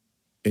instrument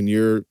and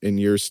your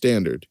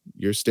standard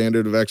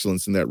of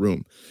excellence in that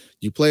room.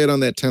 You play it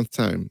on that 10th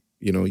time,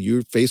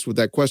 you're faced with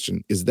that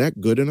question. Is that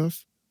good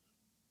enough?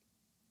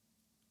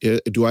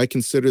 Do I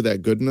consider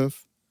that good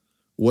enough?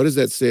 What does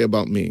that say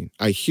about me?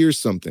 I hear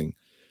something.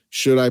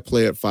 Should I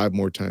play it 5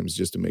 more times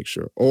just to make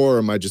sure? Or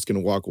am I just going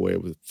to walk away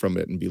from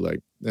it and be like,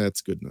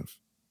 that's good enough?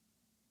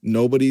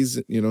 Nobody's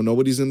in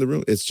the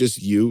room. It's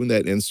just you and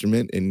that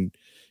instrument and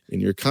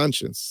your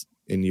conscience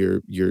and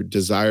your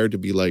desire to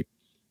be like,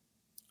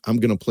 I'm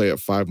going to play it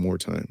 5 more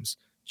times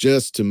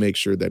just to make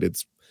sure that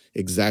it's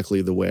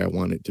exactly the way I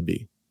want it to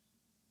be.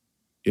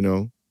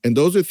 And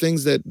those are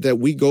things that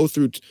we go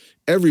through.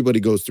 Everybody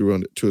goes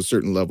through to a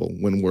certain level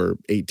when we're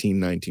 18,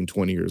 19,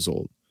 20 years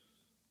old.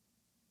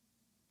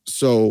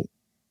 So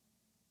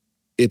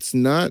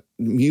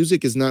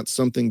music is not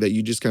something that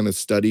you just kind of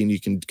study and you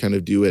can kind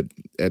of do at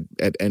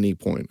any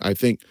point. I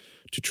think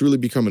to truly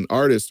become an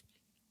artist,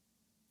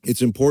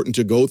 it's important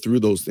to go through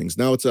those things.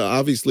 Now, it's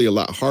obviously a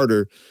lot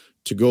harder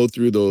to go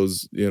through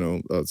those,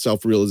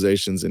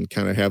 self-realizations and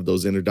kind of have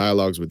those inner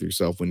dialogues with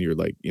yourself when you're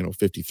like,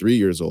 53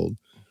 years old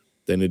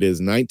than it is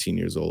 19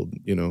 years old,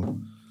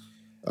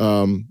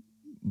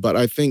 But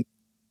I think,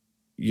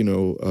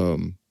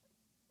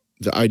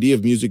 the idea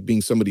of music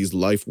being somebody's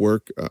life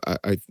work,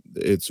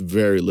 it's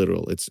very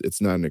literal.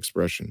 It's not an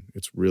expression.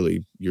 It's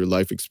really your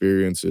life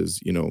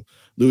experiences,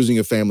 losing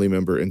a family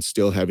member and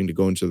still having to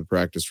go into the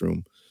practice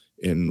room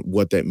and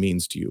what that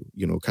means to you,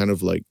 kind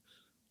of like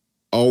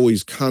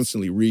always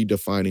constantly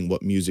redefining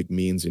what music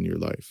means in your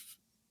life.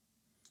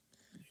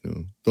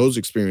 Those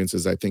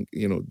experiences, I think,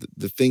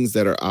 the things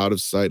that are out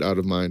of sight, out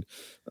of mind,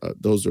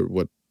 those are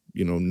what,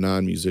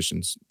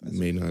 non-musicians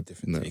may not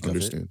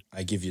understand.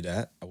 I give you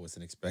that. I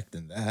wasn't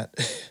expecting that.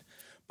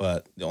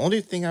 But the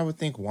only thing I would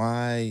think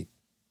why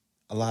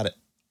a lot of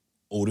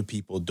older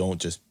people don't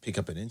just pick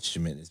up an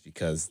instrument is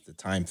because the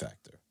time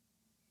factor.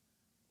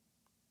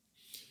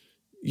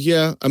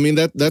 Yeah, I mean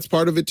that's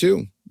part of it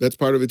too. That's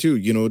part of it too.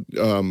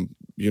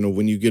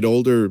 When you get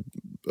older,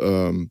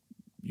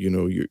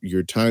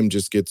 your time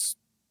just gets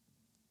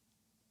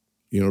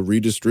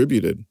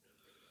redistributed.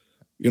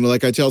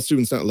 Like I tell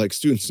students now,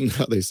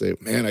 they say,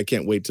 man, I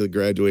can't wait to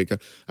graduate.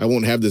 I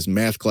won't have this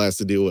math class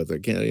to deal with. I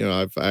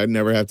can't, I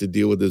never have to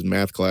deal with this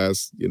math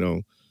class,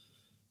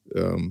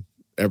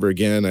 ever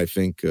again. I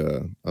think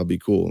I'll be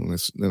cool.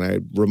 And I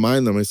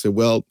remind them, I say,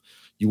 well,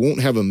 you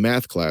won't have a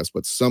math class,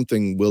 but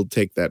something will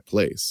take that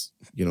place.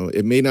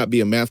 It may not be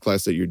a math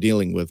class that you're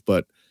dealing with,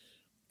 but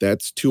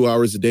that's 2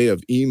 hours a day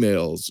of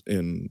emails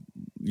and,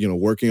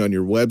 working on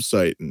your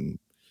website and,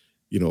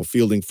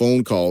 fielding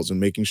phone calls and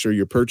making sure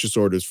your purchase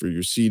orders for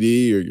your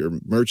CD or your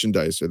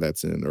merchandise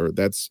that's in, or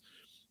that's,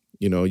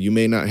 you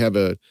may not have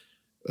a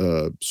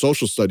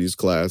social studies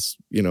class,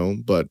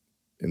 but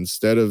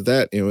instead of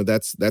that,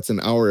 that's an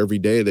hour every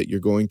day that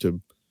you're going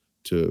to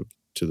to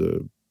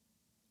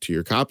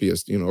your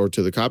copyist, or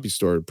to the copy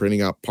store,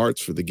 printing out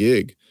parts for the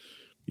gig,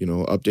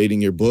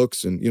 updating your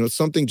books, and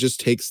something just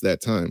takes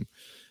that time.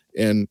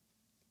 And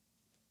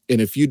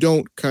if you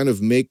don't kind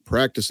of make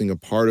practicing a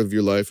part of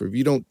your life, or if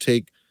you don't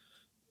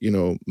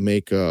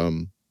make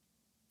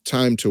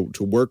time to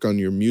work on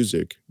your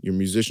music, your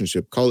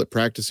musicianship, call it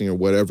practicing or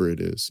whatever it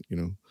is,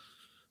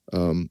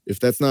 if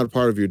that's not a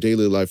part of your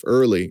daily life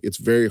early, it's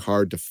very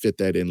hard to fit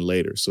that in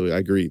later. So I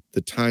agree.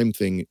 The time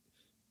thing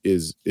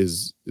is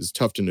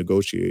tough to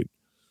negotiate,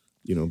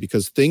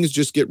 because things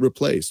just get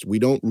replaced. We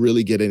don't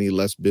really get any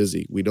less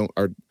busy.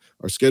 Our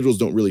schedules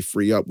don't really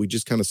free up. We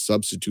just kind of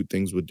substitute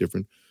things with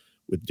different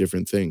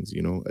things.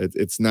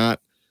 It's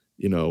not,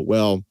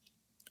 well,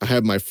 I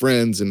have my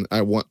friends and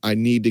I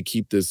need to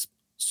keep this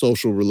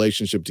social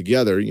relationship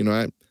together.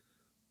 I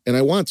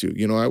want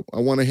to, I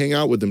want to hang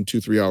out with them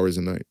 2-3 hours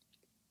a night.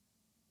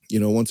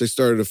 Once I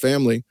started a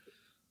family,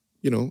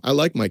 I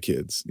like my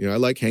kids. I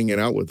like hanging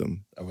out with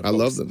them. I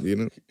love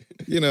them.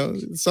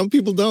 Some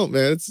people don't,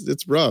 man.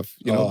 It's rough.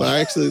 But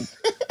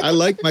I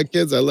like my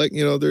kids. I like,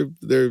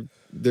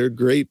 they're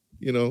great,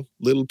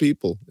 little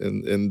people,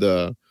 and and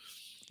they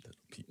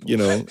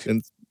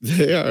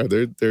are.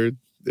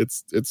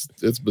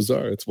 It's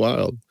bizarre. It's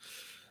wild.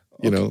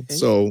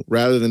 So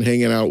rather than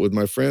hanging out with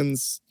my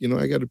friends,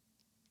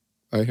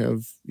 I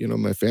have,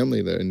 my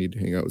family that I need to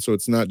hang out with. So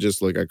it's not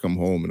just like I come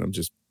home and I'm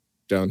just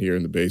down here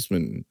in the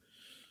basement and,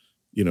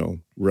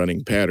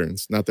 running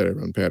patterns. Not that I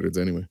run patterns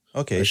anyway.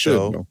 Okay.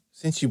 So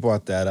since you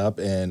brought that up,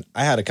 and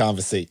I had a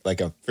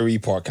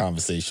 3-part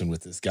conversation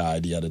with this guy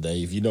the other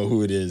day. If you know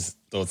who it is,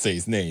 don't say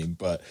his name,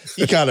 but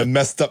he kind of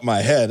messed up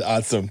my head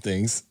on some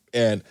things.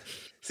 And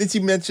since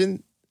you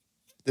mentioned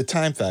the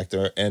time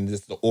factor and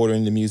just the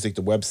ordering the music,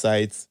 the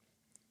websites,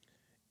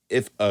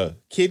 if a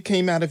kid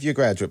came out of your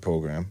graduate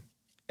program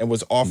and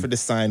was offered to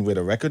sign with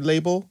a record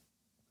label,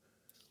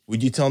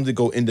 would you tell him to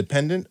go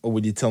independent, or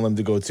would you tell him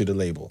to go to the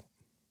label?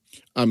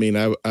 I mean,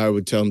 I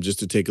would tell them just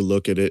to take a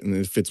look at it, and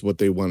if it's what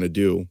they want to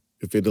do,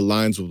 if it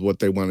aligns with what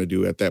they want to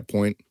do at that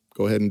point,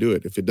 go ahead and do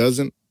it. If it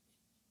doesn't,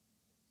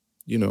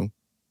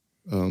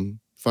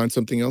 find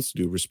something else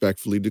to do.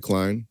 Respectfully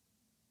decline.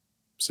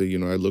 Say,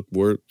 I look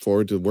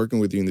forward to working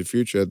with you in the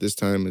future. At this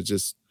time, it's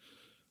just,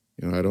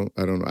 I don't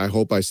know. I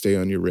hope I stay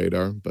on your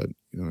radar, but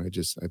I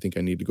think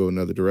I need to go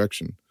another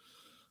direction.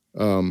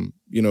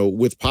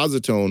 With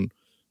Positone,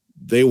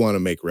 they want to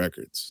make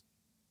records,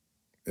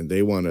 and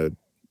they want to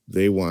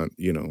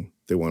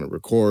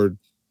record,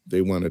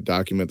 they want to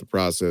document the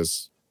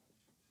process,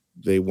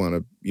 they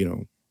want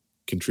to,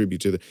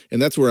 contribute to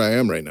and that's where I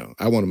am right now.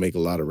 I want to make a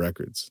lot of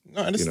records.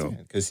 No, I understand,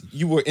 because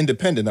you were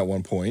independent at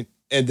one point,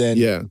 and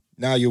then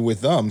now you're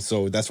with them,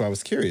 so that's why I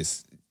was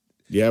curious.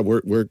 Yeah,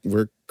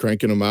 we're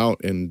cranking them out,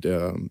 and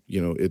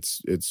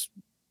it's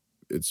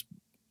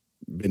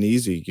been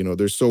easy.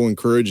 They're so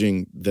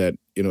encouraging that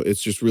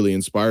it's just really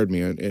inspired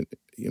me, and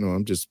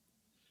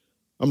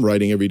I'm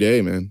writing every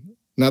day, man.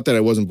 Not that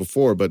I wasn't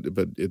before, but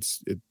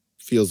it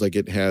feels like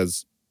it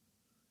has,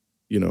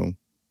 I'm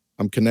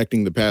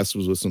connecting the past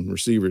with some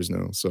receivers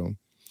now. So,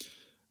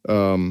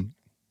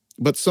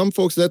 but some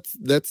folks,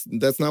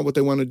 that's not what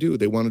they want to do.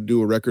 They want to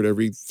do a record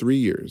every 3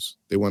 years.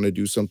 They want to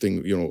do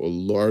something, a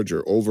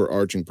larger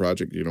overarching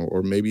project,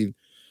 or maybe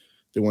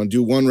they want to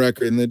do one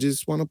record and they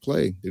just want to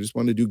play. They just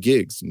want to do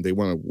gigs, and they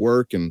want to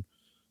work, and,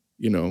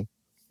 and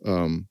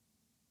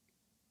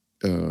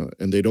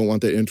they don't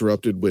want that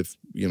interrupted with,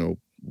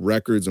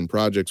 records and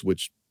projects,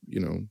 which,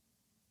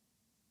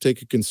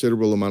 take a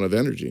considerable amount of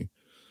energy.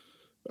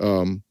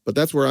 But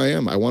that's where I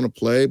am. I want to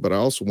play, but I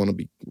also want to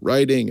be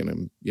writing,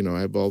 and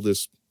I have all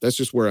this. That's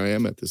just where I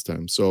am at this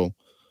time. So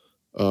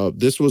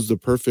this was the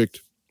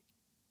perfect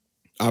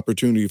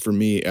opportunity for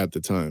me at the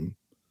time.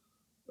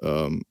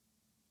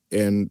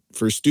 And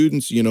for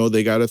students,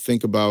 they got to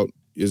think about,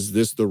 is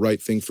this the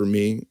right thing for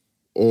me?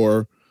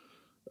 Or,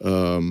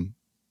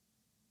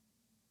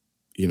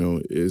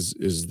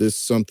 is this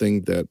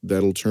something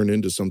that'll turn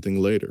into something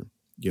later?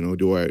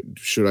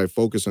 Should I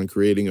focus on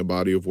creating a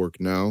body of work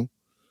now?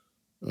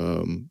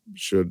 How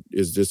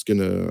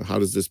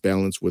does this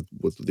balance with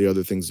the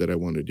other things that I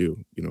want to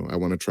do? I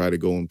want to try to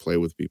go and play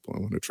with people. I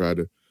want to try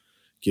to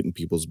get in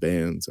people's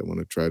bands. I want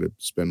to try to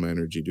spend my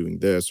energy doing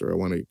this, or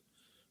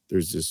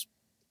there's this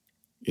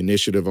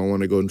initiative I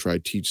want to go and try to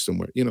teach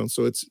somewhere,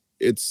 so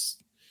it's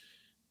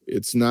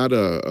not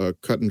a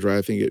cut and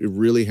dry thing. It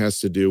really has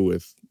to do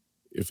with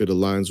if it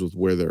aligns with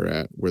where they're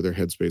at, where their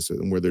headspace is,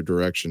 and where their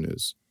direction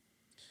is.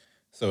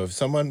 So if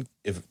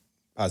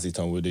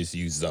Positone would just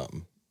use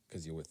them,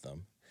 because you're with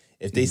them,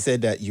 if they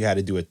said that you had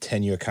to do a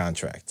 10-year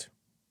contract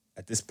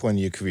at this point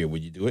in your career,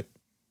 would you do it?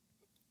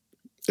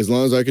 As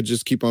long as I could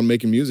just keep on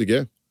making music,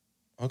 yeah.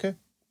 Okay.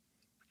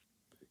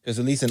 Because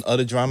at least in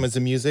other genres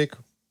of music,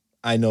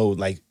 I know,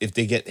 like, if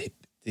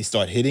they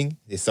start hitting,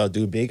 they start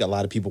doing big, a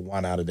lot of people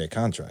want out of their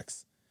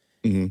contracts.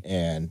 Mm-hmm.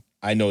 And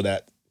I know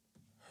that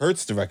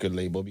hurts the record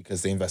label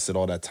because they invested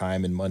all that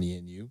time and money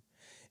in you.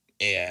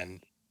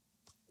 And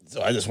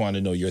so I just want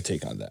to know your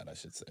take on that, I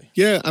should say.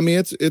 Yeah, I mean,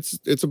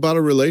 it's about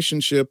a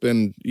relationship,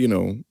 and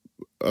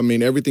I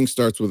mean, everything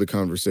starts with a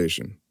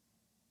conversation.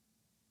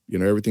 You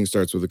know, everything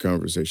starts with a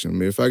conversation. I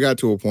mean, if I got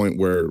to a point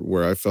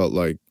where I felt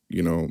like,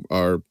 you know,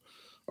 our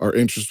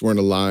interests weren't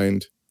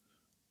aligned,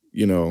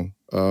 you know,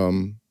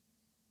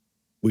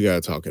 we got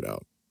to talk it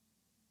out.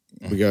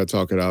 We got to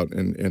talk it out.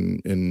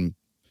 And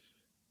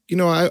you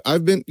know,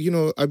 I've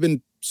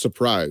been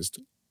surprised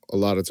a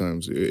lot of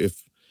times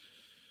if,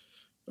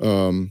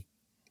 you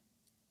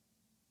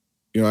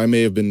know, I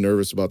may have been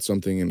nervous about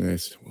something and I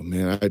said, well,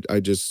 man, I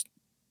just,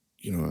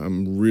 you know,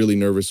 I'm really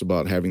nervous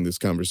about having this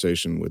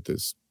conversation with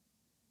this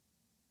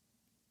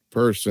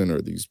person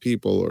or these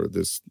people or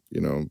this, you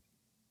know,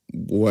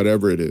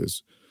 whatever it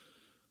is.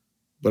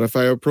 But if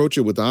I approach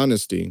it with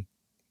honesty,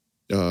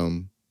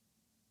 you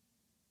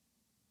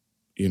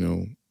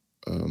know,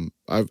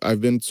 I've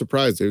been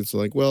surprised. It's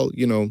like, well,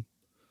 you know,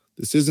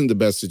 this isn't the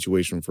best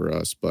situation for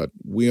us, but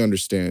we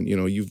understand, you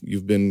know,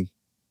 you've been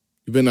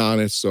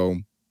honest, so,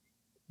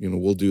 you know,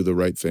 we'll do the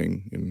right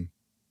thing and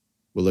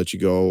we'll let you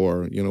go,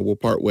 or, you know, we'll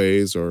part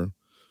ways, or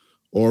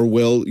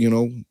we'll, you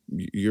know,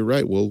 you're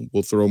right, we'll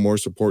throw more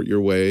support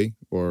your way,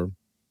 or,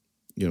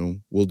 you know,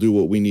 we'll do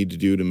what we need to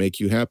do to make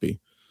you happy.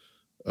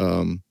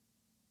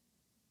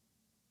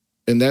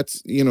 And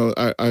that's, you know,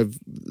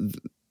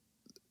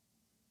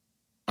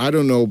 I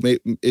don't know,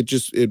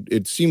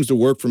 it seems to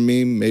work for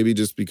me, maybe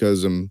just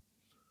because I'm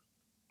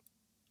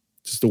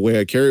just the way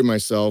I carry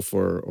myself,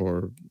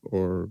 or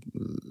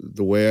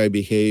the way I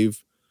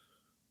behave.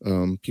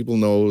 People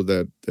know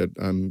that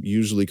I'm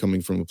usually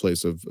coming from a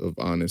place of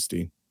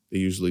honesty. They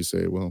usually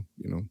say, well,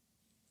 you know,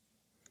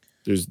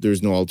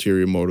 there's no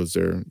ulterior motives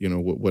there. You know,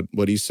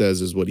 what he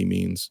says is what he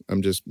means.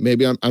 I'm just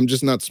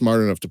not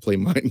smart enough to play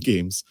mind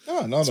games.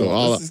 No. So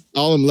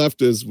all I'm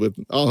left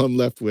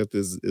with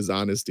is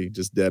honesty,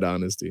 just dead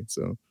honesty.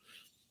 So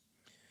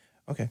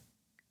okay.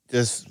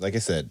 Just like I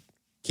said,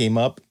 came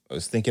up, I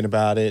was thinking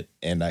about it,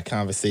 and that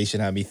conversation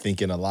had me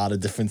thinking a lot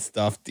of different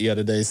stuff the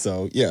other day.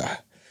 So yeah,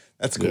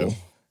 that's cool. Yeah.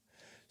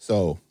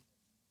 So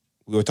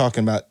we were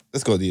talking about,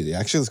 let's go to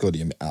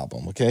the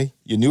album, okay?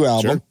 Your new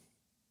album. Sure.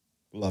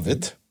 Love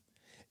it.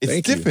 It's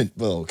Thank you. different,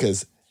 though,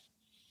 because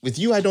with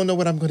you, I don't know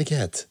what I'm going to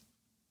get,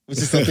 which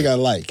is something I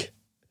like.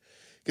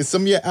 Because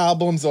some of your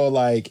albums are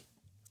like,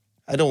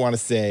 I don't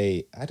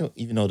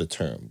even know the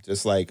term,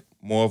 just like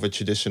more of a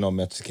traditional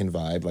Mexican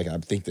vibe. Like I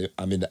think that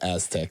I'm in the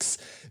Aztecs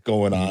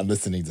going on,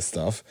 listening to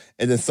stuff.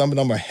 And then some of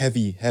them are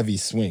heavy, heavy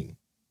swing.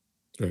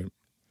 Right.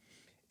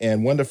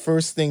 And one of the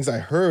first things I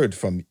heard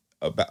when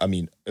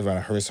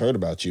I first heard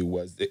about you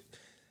was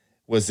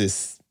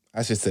this,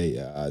 I should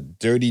say,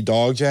 Dirty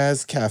Dog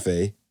Jazz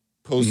Cafe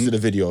posted a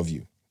video of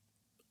you.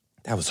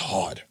 That was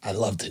hard. I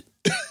loved it.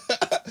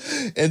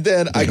 And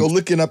then I go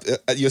looking up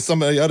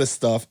some of the other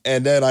stuff,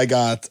 and then I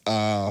got,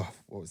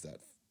 what was that?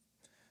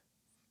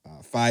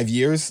 5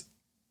 years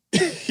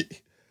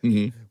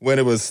when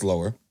it was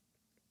slower.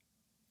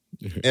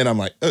 And I'm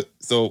like,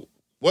 so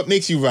what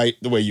makes you write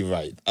the way you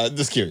write?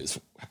 Just curious.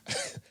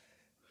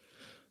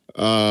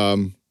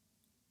 I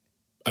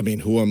mean,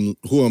 who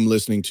I'm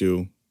listening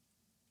to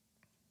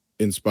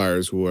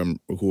inspires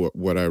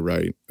what I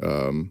write.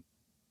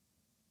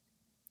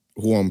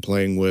 Who I'm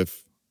playing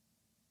with,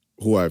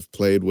 who I've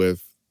played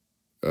with.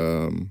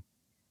 You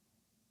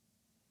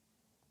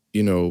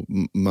know,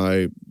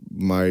 my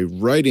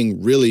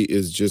writing really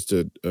is just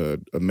a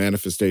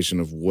manifestation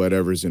of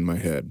whatever's in my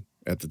head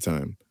at the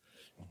time,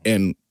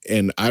 and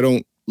I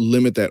don't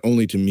limit that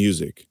only to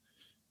music.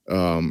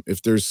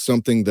 If there's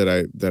something that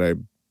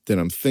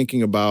I'm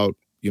thinking about,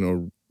 you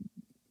know,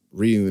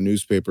 reading the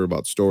newspaper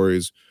about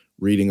stories,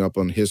 reading up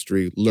on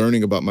history,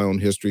 learning about my own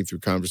history through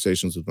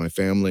conversations with my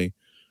family,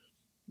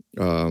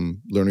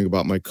 learning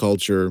about my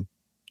culture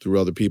through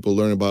other people,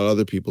 learning about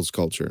other people's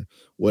culture,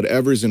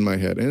 whatever's in my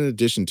head, in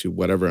addition to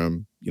whatever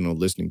I'm, you know,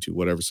 listening to,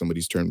 whatever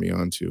somebody's turned me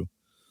on to.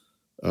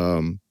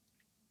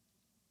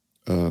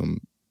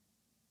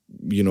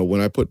 You know, when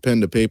I put pen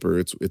to paper,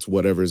 it's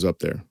whatever's up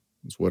there.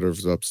 It's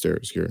whatever's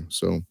upstairs here.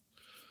 So,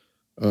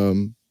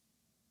 you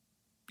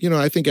know,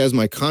 I think as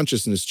my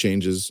consciousness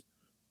changes,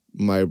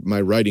 my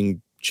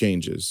writing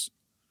changes.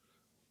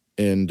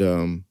 And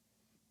I'm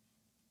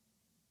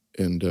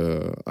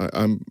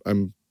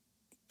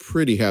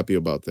pretty happy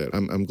about that.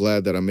 I'm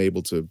glad that I'm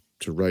able to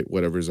write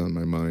whatever's on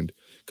my mind,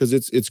 because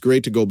it's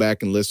great to go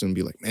back and listen and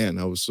be like, man,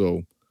 I was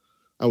so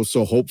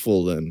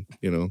hopeful then,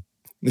 you know,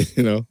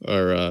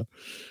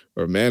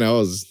 or man, I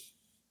was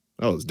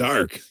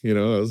dark, you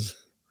know,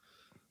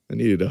 I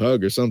needed a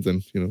hug or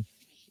something, you know,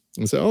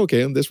 and say, oh,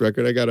 okay, on this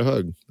record I got a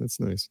hug. That's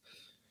nice.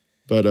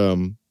 But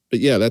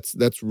yeah,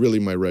 that's really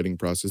my writing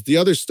process. The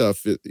other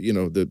stuff, you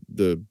know,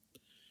 the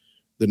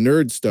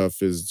nerd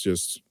stuff is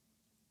just,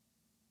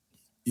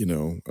 you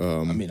know,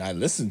 I mean, I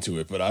listened to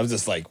it, but I was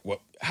just like,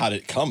 how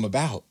did it come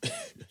about?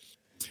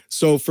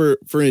 So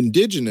for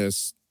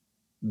Indigenous,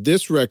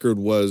 this record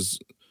was,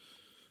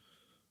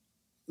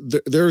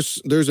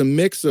 there's a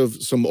mix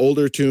of some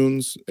older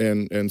tunes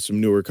and some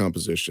newer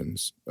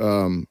compositions.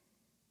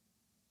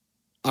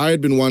 I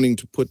had been wanting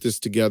to put this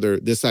together.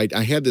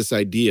 I had this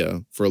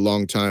idea for a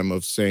long time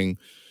of saying,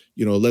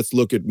 let's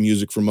look at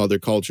music from other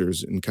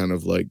cultures and kind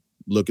of like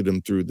look at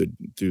them through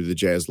the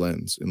jazz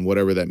lens, and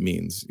whatever that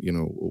means,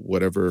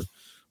 whatever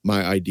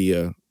my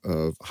idea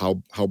of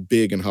how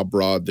big and how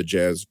broad the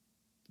jazz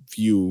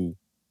view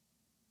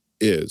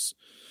is.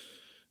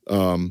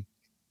 And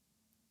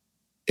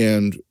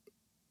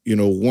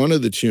one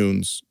of the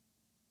tunes,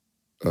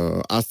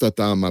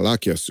 Astata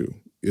Malakiasu,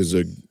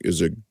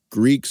 is a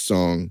Greek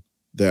song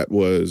that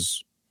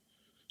was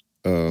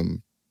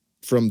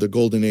from the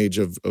golden age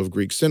of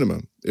Greek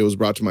cinema. It was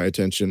brought to my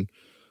attention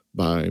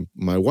by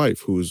my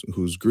wife,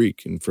 who's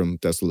Greek and from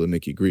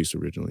Thessaloniki, Greece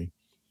originally.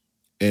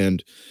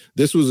 And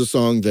this was a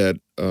song that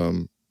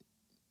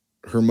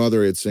her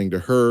mother had sang to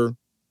her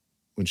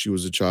when she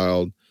was a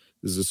child.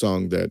 This is a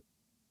song that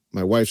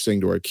my wife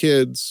sang to our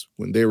kids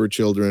when they were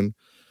children.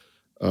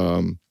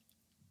 I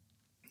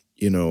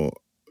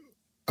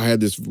had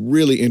this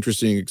really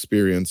interesting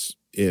experience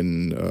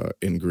in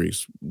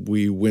Greece.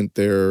 We went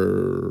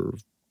there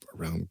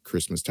around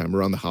Christmas time,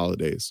 around the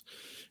holidays,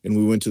 and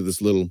we went to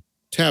this little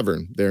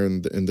tavern there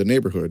in the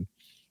neighborhood,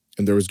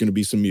 and there was going to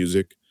be some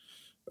music.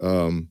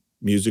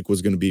 Music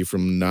was going to be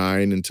from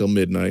 9 until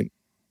midnight.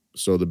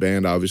 So the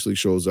band obviously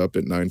shows up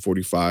at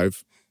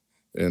 9:45,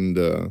 and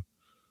the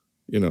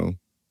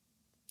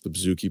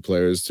bouzouki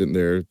player is sitting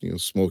there,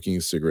 smoking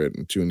a cigarette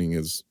and tuning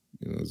his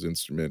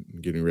instrument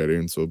and getting ready.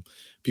 And so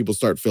people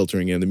start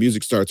filtering in. The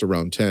music starts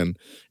around 10,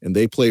 and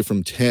they play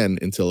from 10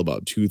 until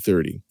about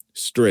 2:30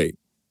 straight.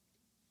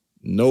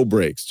 No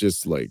breaks,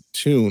 just like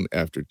tune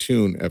after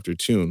tune after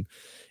tune.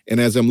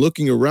 And as I'm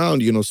looking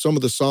around, some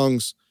of the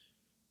songs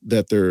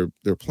that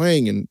they're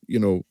playing and,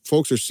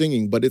 folks are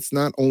singing, but it's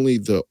not only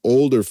the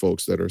older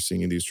folks that are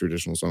singing these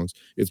traditional songs,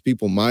 it's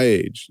people my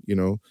age,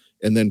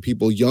 and then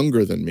people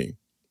younger than me,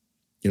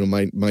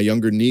 my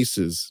younger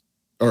nieces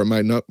or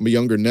my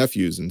younger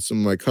nephews and some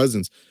of my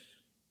cousins,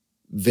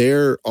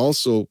 they're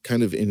also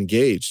kind of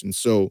engaged. And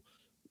so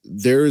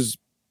there's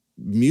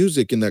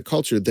music in that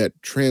culture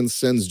that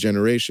transcends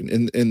generation.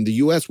 In the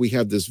US, we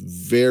have this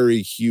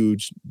very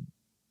huge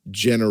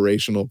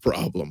generational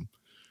problem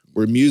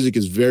where music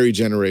is very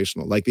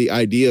generational. Like the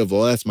idea of,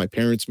 well, that's my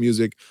parents'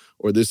 music,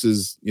 or this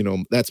is,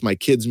 that's my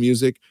kids'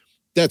 music.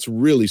 That's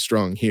really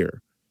strong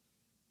here.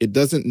 It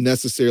doesn't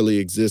necessarily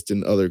exist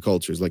in other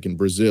cultures, like in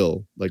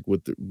Brazil, like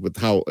with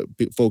how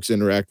folks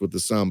interact with the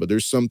samba.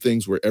 There's some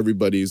things where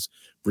everybody's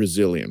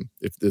Brazilian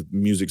if the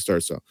music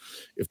starts out.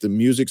 If the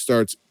music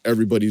starts,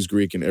 everybody's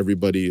Greek, and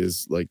everybody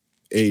is like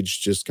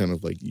age, just kind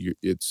of like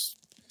it's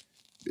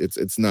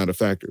not a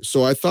factor.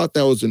 So I thought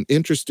that was an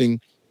interesting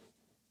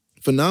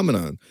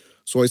phenomenon.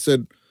 So I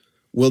said,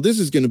 well, this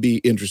is going to be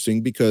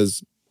interesting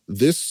because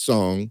this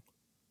song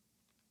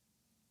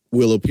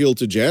will appeal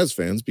to jazz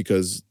fans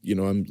because,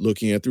 I'm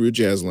looking at through a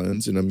jazz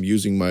lens and I'm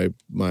using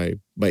my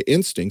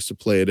instincts to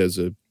play it as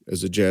a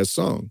jazz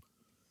song.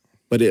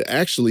 But it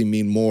actually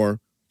mean more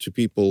to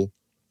people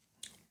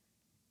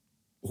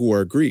who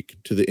are Greek,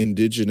 to the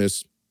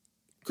indigenous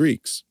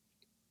Greeks,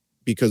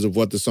 because of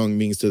what the song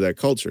means to that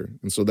culture.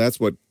 And so that's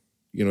what,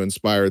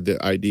 inspired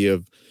the idea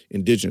of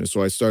indigenous.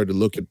 So I started to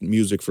look at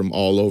music from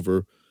all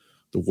over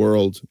the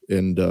world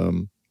and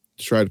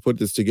try to put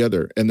this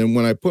together. And then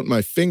when I put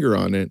my finger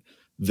on it,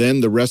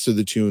 then the rest of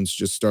the tunes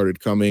just started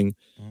coming,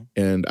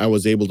 and I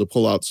was able to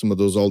pull out some of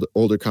those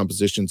older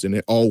compositions, and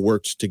it all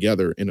worked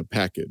together in a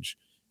package.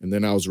 And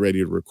then I was ready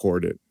to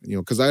record it,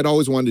 because I'd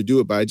always wanted to do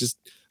it, but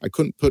I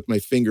couldn't put my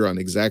finger on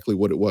exactly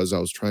what it was I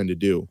was trying to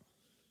do.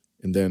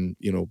 And then,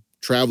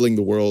 traveling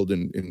the world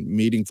and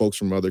meeting folks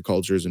from other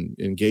cultures and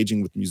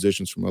engaging with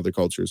musicians from other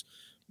cultures,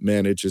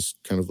 man, it just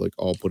kind of like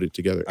all put it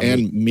together.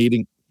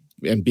 Meeting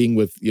and being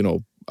with,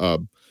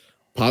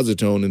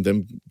 Positone and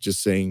them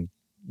just saying,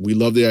 we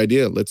love the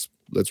idea. Let's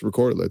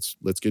record. Let's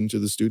get into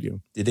the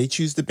studio. Did they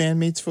choose the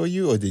bandmates for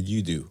you, or did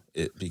you do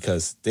it?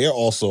 Because they're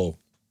also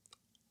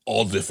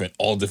all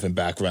different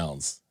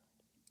backgrounds.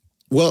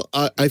 Well,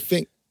 I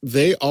think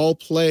they all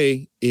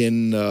play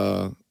in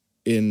the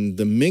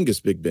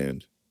Mingus Big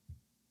Band.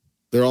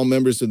 They're all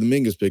members of the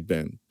Mingus Big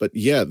Band. But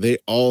yeah, they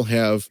all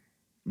have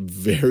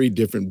very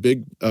different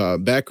big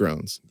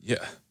backgrounds.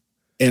 Yeah.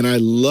 And I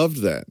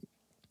loved that.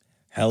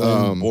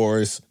 Helen,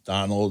 Boris,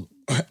 Donald.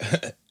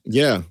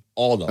 Yeah.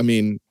 All of them. I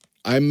mean,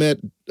 I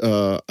met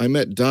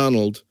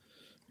Donald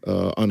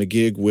on a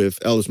gig with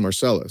Ellis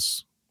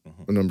Marsalis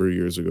a number of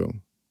years ago.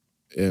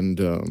 And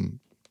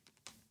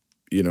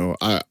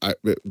I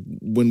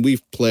when we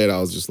played, I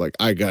was just like,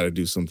 I got to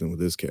do something with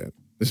this cat.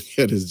 This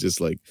cat is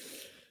just like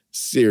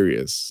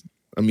serious.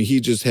 I mean, he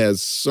just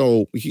has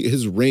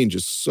his range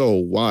is so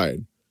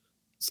wide.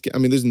 I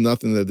mean, there's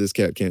nothing that this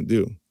cat can't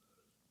do.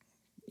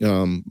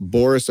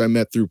 Boris, I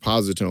met through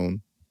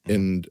Positone,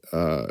 and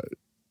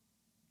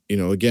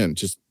again,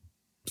 just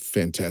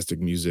fantastic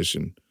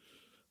musician.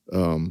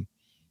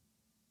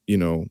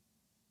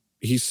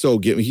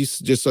 He's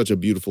just such a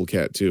beautiful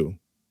cat too.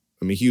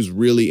 I mean, he was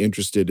really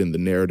interested in the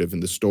narrative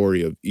and the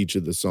story of each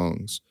of the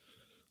songs.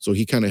 So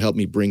he kind of helped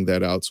me bring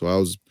that out. So I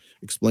was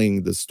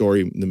explaining the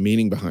story, the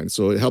meaning behind it.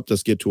 So it helped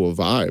us get to a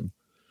vibe.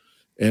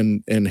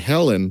 And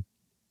Helen,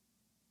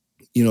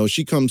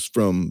 she comes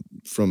from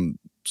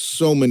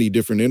so many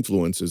different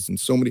influences and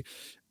so many.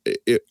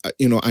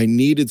 I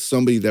needed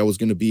somebody that was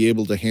going to be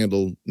able to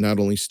handle not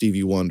only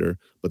Stevie Wonder,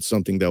 but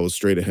something that was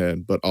straight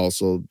ahead, but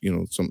also,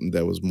 something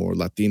that was more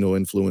Latino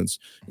influence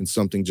and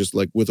something just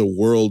like with a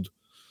world,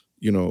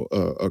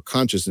 a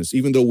consciousness.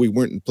 Even though we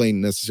weren't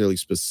playing necessarily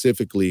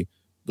specifically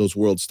those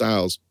world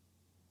styles,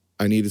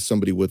 I needed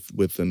somebody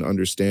with an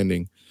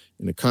understanding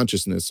and a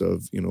consciousness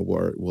of,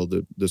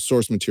 the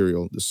source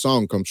material, the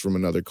song comes from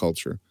another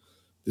culture.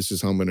 This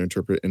is how I'm going to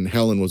interpret. And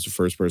Helen was the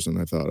first person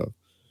I thought of.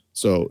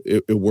 So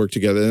it worked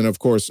together. And of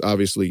course,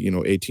 obviously,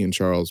 A.T. and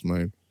Charles,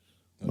 my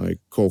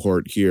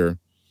cohort here,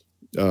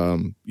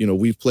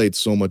 we've played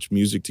so much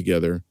music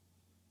together,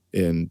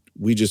 and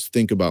we just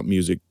think about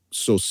music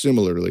so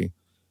similarly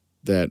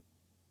that,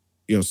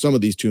 some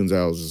of these tunes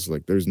I was just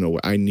like, there's no way,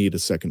 I need a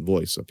second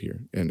voice up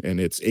here. And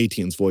it's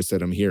A.T.'s voice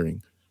that I'm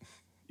hearing,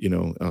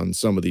 on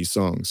some of these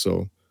songs.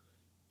 So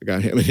I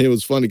got him. And it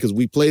was funny because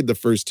we played the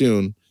first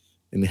tune,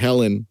 and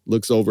Helen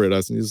looks over at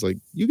us and he's like,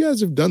 you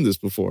guys have done this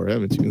before,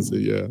 haven't you? And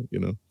said, yeah,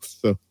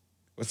 So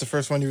what's the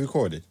first one you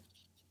recorded?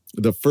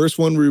 The first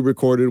one we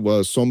recorded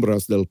was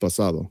Sombras del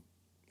Pasado.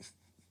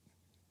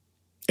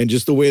 And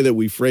just the way that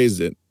we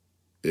phrased it,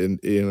 and,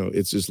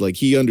 it's just like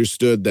he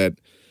understood that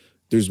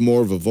there's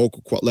more of a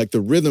vocal quality, like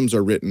the rhythms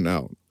are written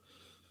out.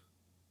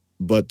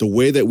 But the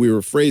way that we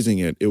were phrasing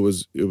it, it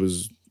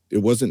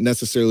wasn't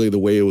necessarily the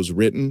way it was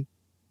written,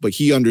 but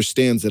he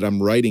understands that I'm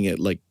writing it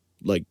like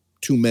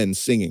two men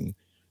singing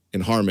in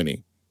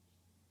harmony.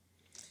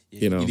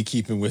 You need to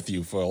keep him with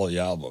you for all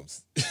your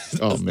albums.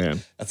 Oh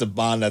man, that's a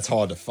bond that's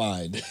hard to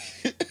find.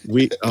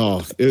 It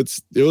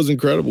was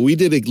incredible. We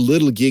did a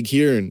little gig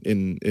here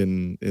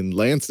in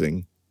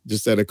Lansing,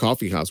 just at a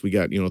coffee house. We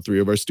got 3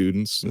 of our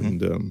students,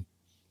 and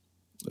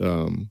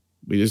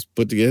we just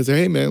put together. Say,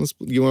 hey man,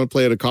 you want to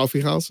play at a coffee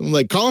house? I'm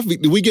like, coffee?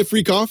 Do we get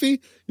free coffee?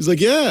 He's like,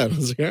 yeah. I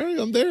was like, all right,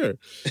 I'm there.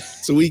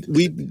 So we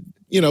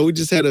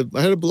just I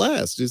had a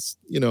blast. Just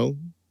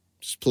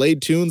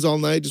played tunes all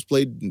night, just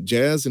played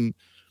jazz. And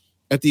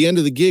at the end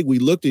of the gig, we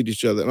looked at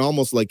each other and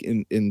almost like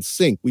in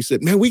sync, we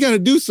said, man, we got to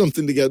do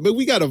something together, but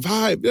we got to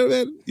vibe,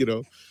 man.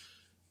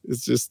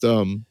 It's just,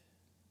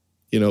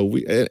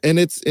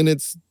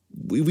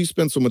 we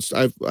spent so much,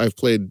 I've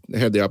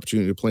had the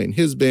opportunity to play in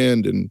his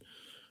band, and,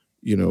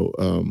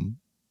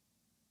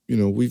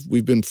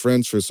 we've been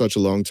friends for such a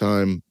long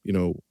time,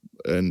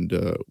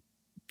 and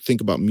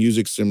think about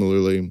music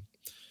similarly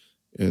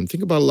and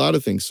think about a lot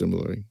of things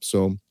similarly.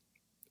 So,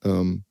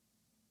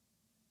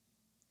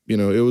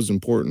 it was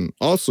important.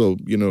 Also,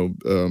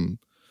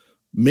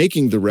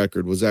 making the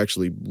record was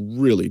actually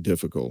really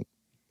difficult.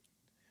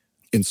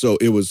 And so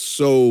it was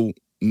so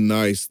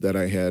nice that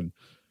I had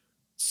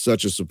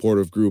such a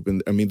supportive group.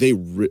 And I mean,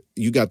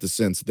 you got the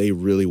sense they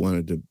really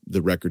wanted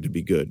the record to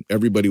be good.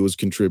 Everybody was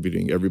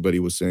contributing. Everybody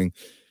was saying,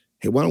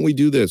 hey, why don't we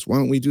do this? Why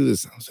don't we do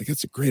this? I was like,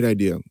 that's a great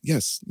idea.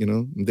 Yes.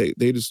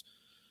 They just,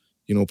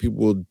 people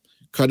would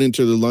cut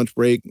into the lunch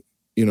break,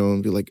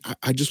 and be like,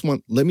 I just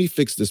let me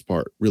fix this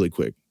part really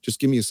quick. Just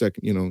give me a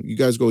second. You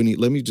guys go and eat.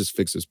 Let me just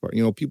fix this part.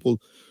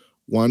 People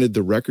wanted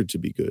the record to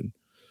be good.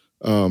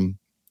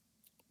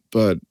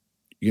 But,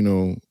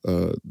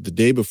 the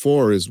day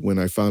before is when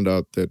I found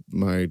out that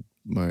my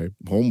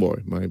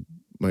homeboy,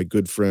 my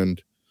good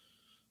friend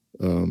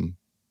from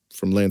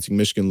Lansing,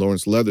 Michigan,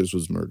 Lawrence Leathers,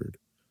 was murdered.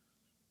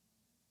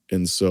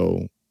 And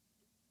so,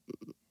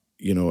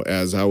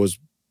 as I was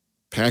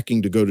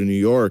packing to go to New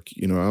York,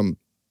 I'm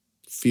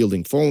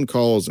fielding phone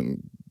calls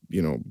and,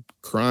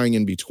 crying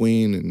in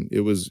between. And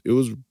it was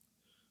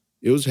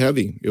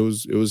heavy. It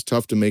was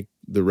tough to make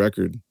the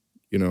record,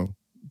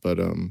 but,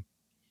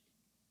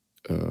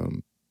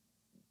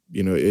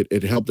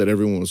 it helped that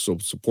everyone was so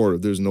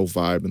supportive. There's no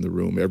vibe in the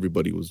room.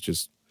 Everybody was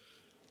just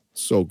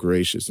so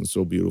gracious and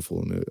so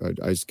beautiful. And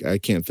I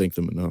can't thank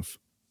them enough.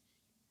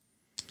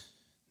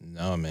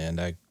 No, man.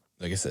 Like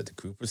I said, the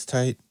group was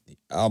tight. The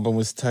album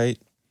was tight.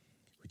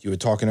 You were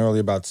talking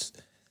earlier about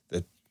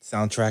the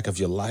soundtrack of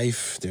your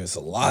life. There's a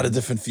lot of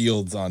different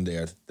fields on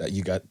there that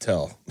you got to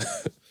tell.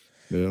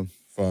 Yeah.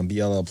 From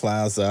BLL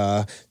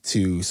Plaza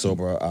to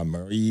Sober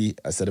Marie.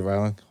 I said it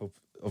right. Hope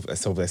I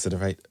said it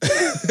right.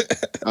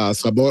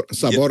 Sabor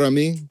a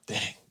mí.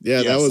 Dang.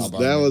 Yeah, that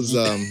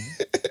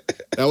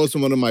was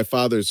one of my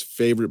father's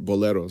favorite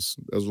boleros.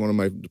 That was one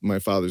of my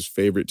father's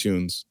favorite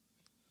tunes.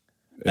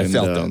 I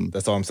felt that.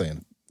 That's all I'm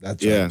saying.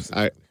 That's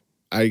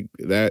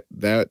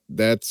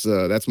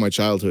that's my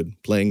childhood,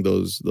 playing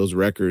those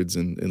records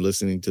and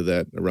listening to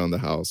that around the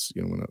house,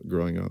 when I was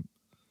growing up.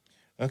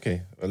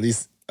 Okay, at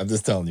least I'm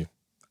just telling you,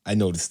 I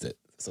noticed it.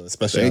 So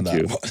especially on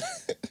that one.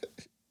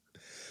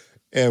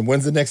 And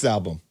when's the next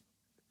album?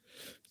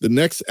 The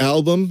next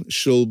album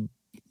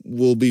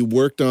will be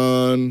worked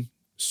on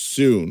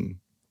soon.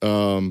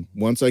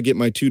 Once I get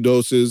my 2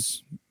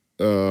 doses,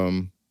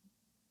 I'll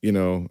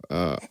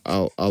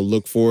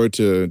look forward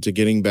to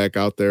getting back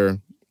out there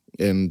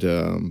and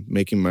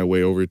making my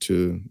way over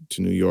to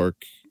New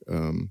York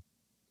and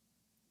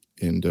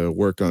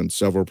work on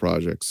several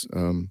projects.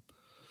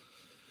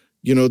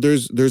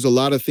 there's a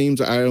lot of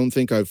themes I don't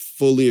think I've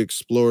fully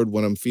explored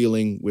what I'm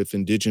feeling with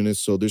Indigenous.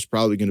 So there's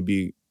probably going to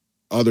be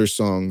other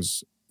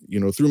songs,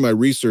 through my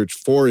research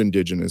for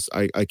Indigenous,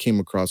 I came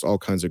across all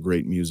kinds of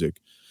great music.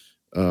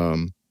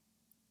 And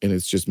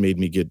it's just made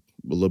me get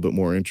a little bit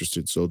more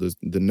interested. So the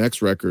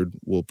next record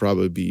will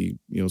probably be,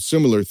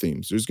 similar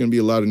themes. There's going to be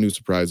a lot of new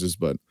surprises,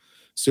 but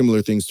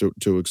similar things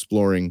to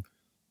exploring,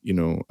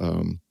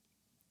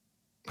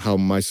 how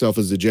myself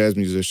as a jazz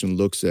musician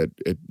looks at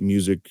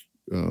music,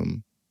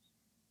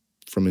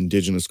 from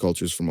Indigenous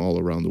cultures from all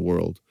around the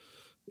world,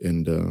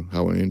 and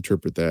how I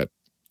interpret that.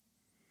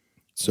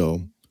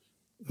 So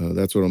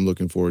that's what I'm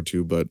looking forward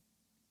to. But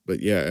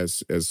yeah,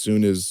 as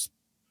soon as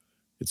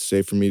it's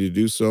safe for me to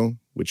do so,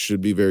 which should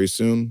be very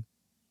soon,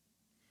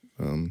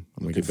 I'm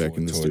gonna get back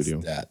in the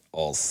studio. That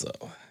also.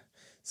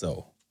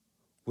 So,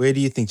 where do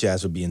you think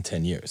jazz will be in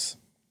 10 years?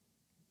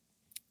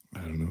 I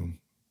don't know.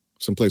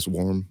 Someplace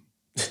warm.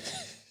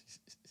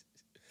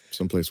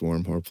 Someplace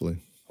warm, hopefully.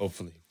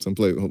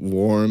 Someplace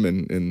warm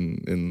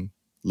and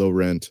low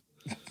rent.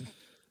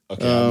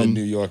 Okay, I'm in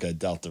New York. I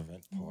doubt the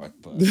rent part,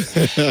 but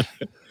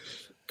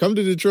come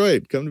to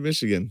Detroit. Come to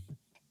Michigan.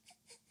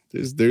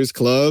 There's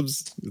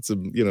clubs. It's a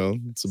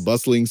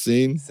bustling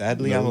scene.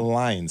 Sadly, I'm a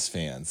Lions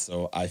fan,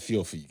 so I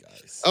feel for you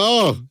guys.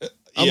 Oh,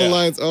 I'm a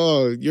Lions.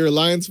 Oh, you're a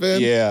Lions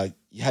fan? Yeah,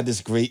 you had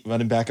this great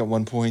running back at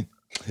one point.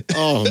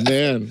 Oh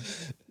man.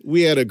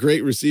 We had a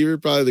great receiver,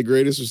 probably the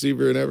greatest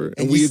receiver ever.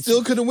 And we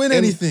still couldn't win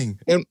anything.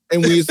 And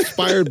we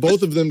inspired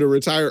both of them to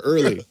retire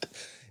early.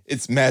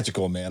 It's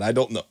magical, man. I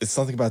don't know. It's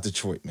something about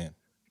Detroit, man.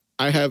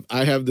 I have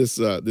this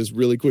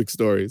really quick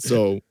story.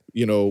 So,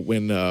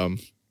 when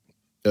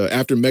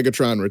after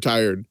Megatron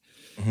retired,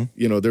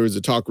 there was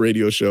a talk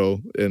radio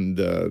show, and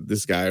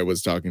this guy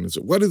was talking and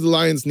said, what do the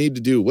Lions need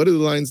to do? What do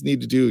the Lions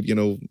need to do?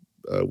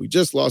 We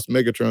just lost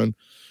Megatron.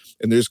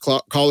 And there's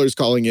callers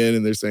calling in,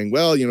 and they're saying,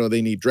 well,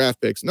 they need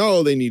draft picks.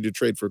 No, they need to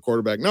trade for a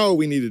quarterback. No,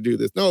 we need to do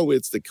this. No,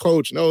 it's the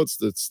coach. No, it's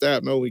the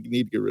staff. No, we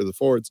need to get rid of the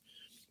forwards.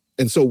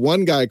 And so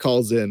one guy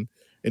calls in,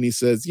 and he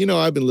says,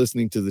 I've been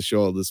listening to the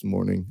show all this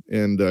morning,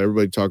 and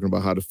everybody talking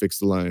about how to fix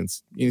the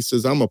Lions. And he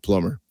says, I'm a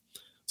plumber.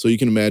 So you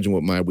can imagine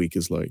what my week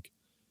is like.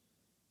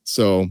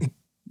 So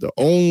the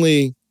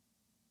only,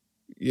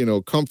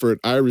 comfort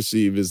I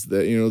receive is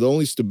that, the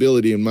only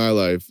stability in my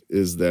life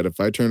is that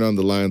if I turn on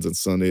the Lions on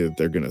Sunday, that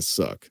they're going to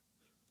suck.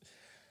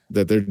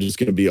 That they're just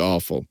going to be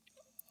awful.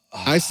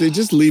 I say,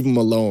 just leave them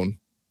alone.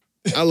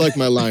 I like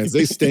my Lions.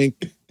 They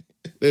stink.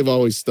 They've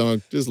always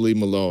stunk. Just leave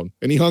them alone.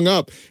 And he hung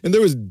up, and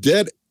there was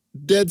dead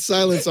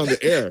silence on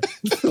the air.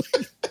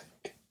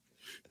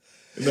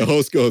 And the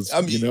host goes,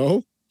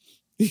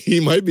 he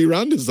might be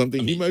onto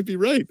something. He might be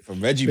right. From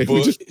Reggie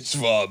Bush,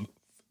 from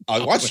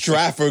watch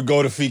Trafford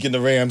go to freaking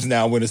the Rams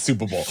now win a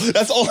Super Bowl.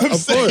 That's all I'm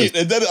saying.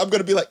 And then I'm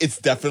going to be like, it's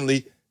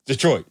definitely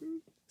Detroit.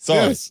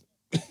 Sorry. Yes.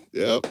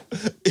 Yep.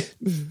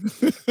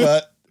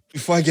 But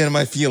before I get in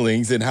my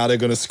feelings and how they're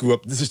going to screw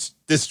up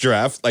this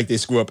draft, like they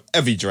screw up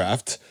every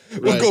draft,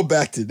 we'll go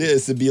back to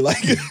this and be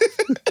like,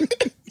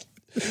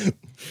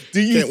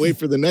 can't wait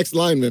for the next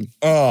lineman.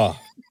 Like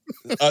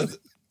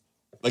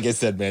I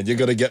said, man, you're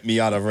going to get me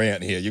on a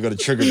rant here. You're going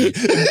to trigger me.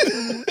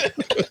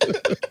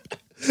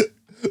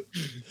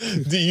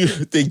 Do you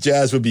think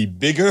jazz would be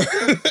bigger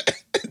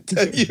in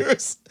 10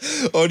 years?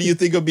 Or do you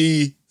think it'll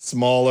be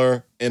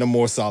smaller and a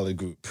more solid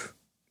group?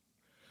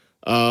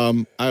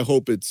 I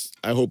hope it's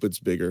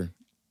bigger.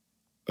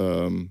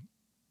 I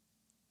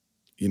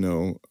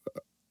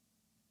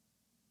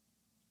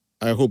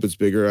hope it's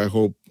bigger. I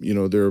hope,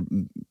 there,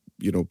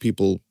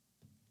 people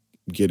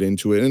get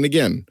into it. And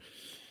again,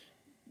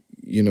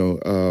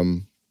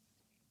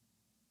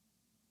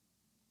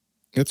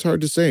 it's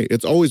hard to say.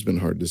 It's always been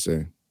hard to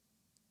say.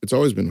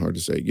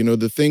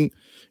 The thing,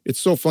 it's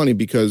so funny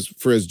because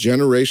for as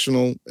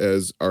generational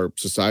as our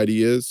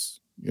society is,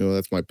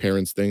 that's my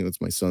parents' thing, that's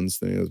my son's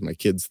thing, that's my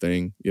kids'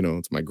 thing,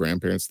 it's my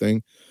grandparents'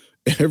 thing.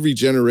 Every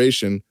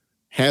generation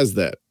has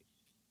that.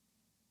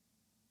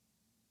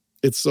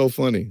 It's so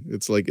funny.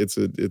 It's like it's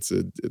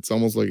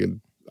almost like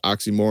an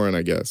oxymoron,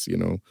 I guess,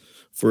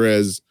 For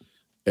as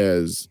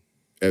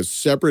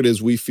separate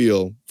as we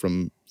feel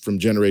from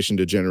generation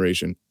to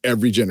generation,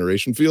 every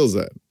generation feels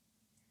that.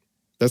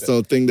 That's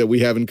the thing that we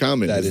have in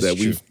common is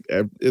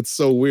that it's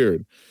so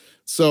weird.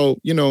 So,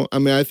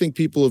 I think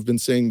people have been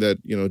saying that,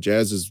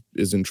 jazz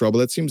is in trouble.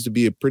 That seems to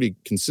be a pretty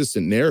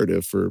consistent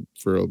narrative for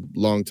a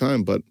long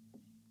time. But,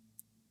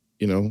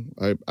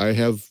 I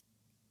have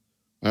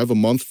a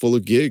month full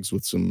of gigs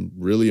with some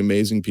really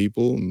amazing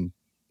people and,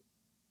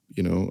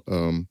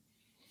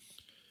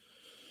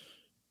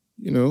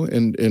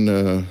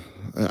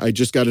 I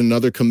just got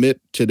another commit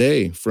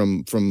today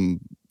from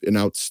an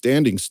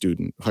outstanding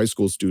student, high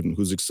school student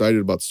who's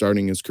excited about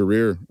starting his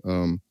career.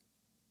 I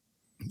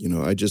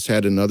just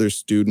had another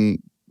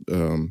student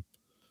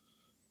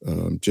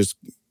just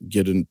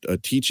get a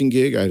teaching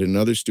gig. I had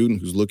another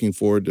student who's looking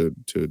forward to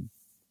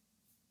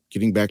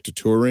getting back to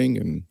touring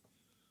and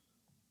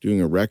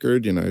doing a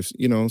record.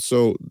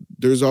 So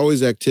there's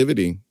always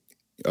activity.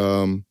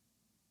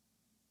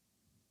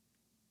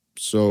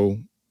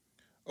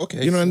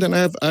 Okay. You know, and then I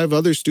have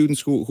other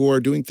students who are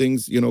doing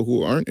things, you know,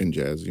 who aren't in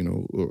jazz, you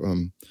know,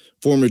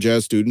 former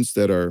jazz students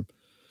that are,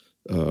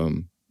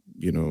 um,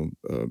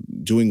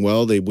 doing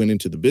well. They went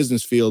into the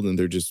business field and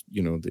they're just,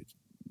 you know,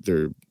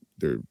 they're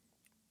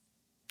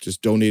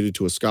just donated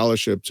to a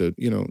scholarship to,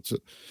 you know,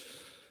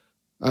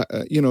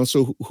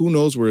 so who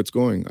knows where it's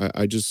going?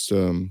 I just,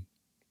 I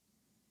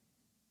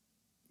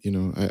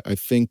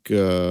think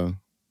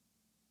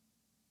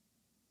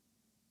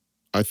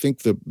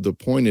the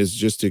point is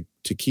just to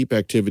keep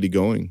activity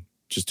going,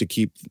 just to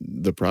keep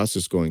the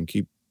process going,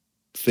 keep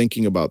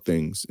thinking about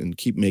things and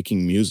keep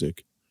making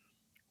music,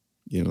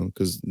 you know,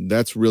 because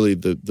that's really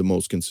the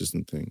most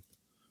consistent thing.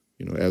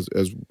 You know,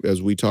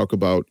 as we talk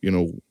about, you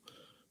know,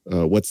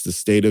 what's the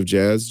state of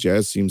jazz?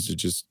 Jazz seems to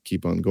just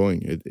keep on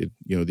going. It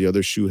you know, the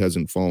other shoe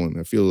hasn't fallen.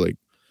 I feel like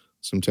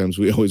sometimes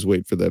we always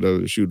wait for that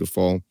other shoe to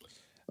fall.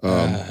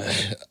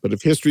 But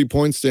if history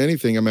points to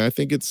anything, I mean, I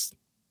think it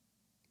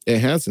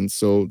hasn't.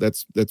 So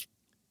that's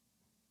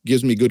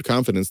gives me good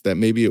confidence that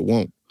maybe it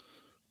won't.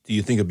 Do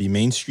you think it'll be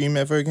mainstream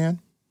ever again?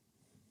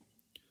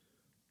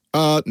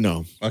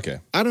 No. Okay.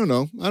 I don't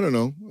know.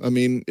 I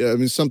mean,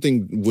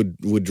 something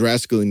would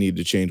drastically need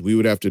to change. We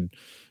would have to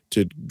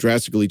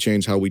drastically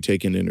change how we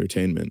take in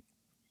entertainment.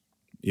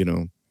 You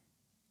know,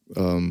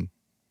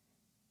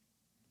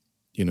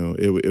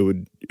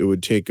 it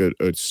would take a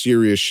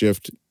serious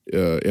shift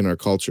in our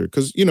culture,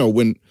 because you know,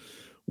 when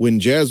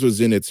jazz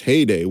was in its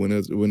heyday, when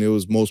it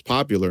was most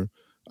popular,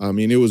 I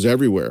mean, it was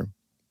everywhere.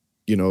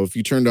 You know, if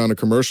you turned on a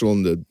commercial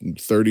in the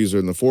 30s or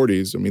in the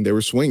 40s, I mean, they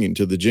were swinging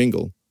to the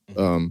jingle.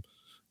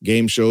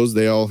 Game shows,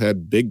 they all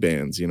had big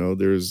bands. You know,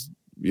 there's,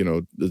 you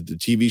know, the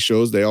TV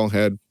shows, they all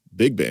had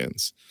big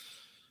bands.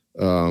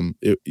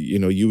 You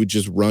know, you would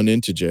just run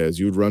into jazz,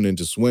 you would run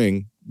into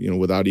swing, you know,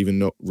 without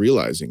even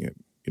realizing it.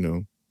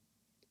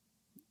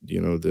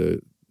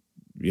 The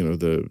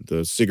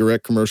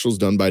cigarette commercials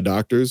done by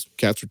doctors,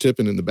 cats were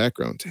tipping in the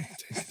background.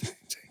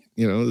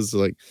 You know, this is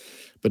like,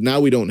 but now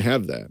we don't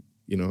have that.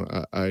 You know,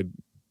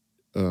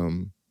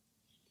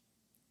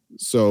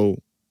 so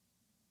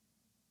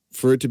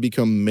for it to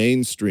become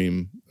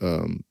mainstream,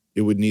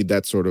 it would need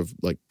that sort of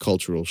like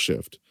cultural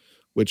shift,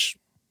 which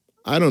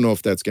I don't know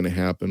if that's going to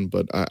happen,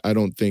 but I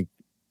don't think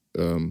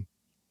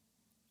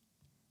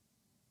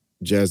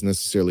jazz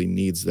necessarily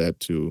needs that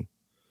to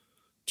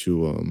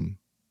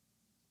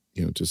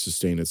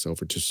sustain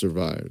itself or to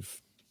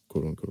survive,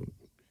 quote unquote.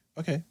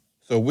 Okay.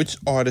 So which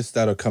artists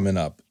that are coming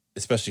up,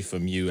 especially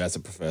from you as a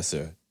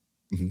professor,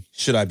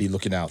 should I be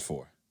looking out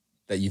for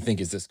that you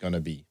think is just going to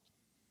be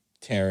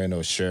Taryn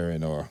or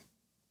Sharon or?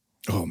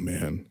 Oh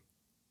man,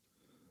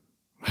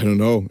 I don't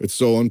know. It's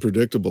so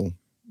unpredictable.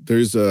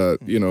 There's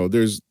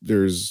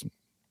there's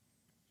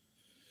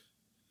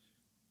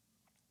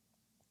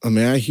I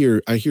mean, I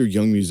hear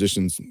young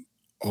musicians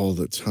all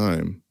the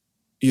time,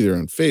 either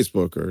on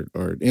Facebook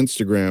or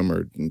Instagram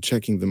or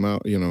checking them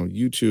out, you know,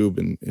 YouTube,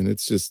 and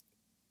it's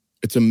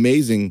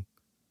amazing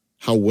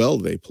how well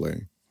they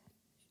play.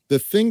 The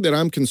thing that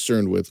I'm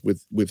concerned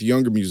with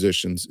younger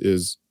musicians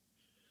is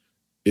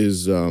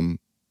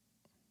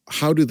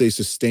how do they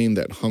sustain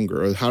that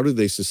hunger, or how do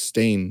they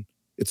sustain?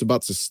 It's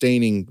about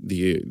sustaining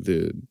the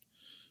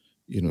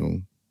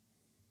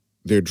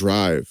their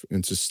drive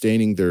and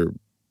sustaining their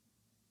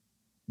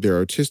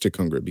artistic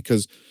hunger,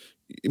 because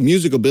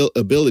musical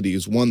ability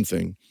is one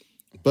thing,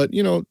 but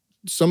you know,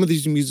 some of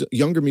these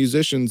younger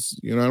musicians,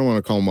 you know, I don't want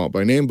to call them out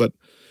by name, but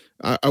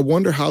I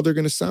wonder how they're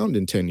going to sound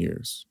in 10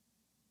 years.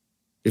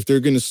 If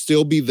they're going to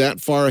still be that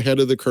far ahead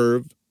of the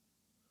curve,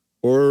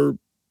 or,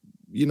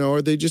 you know,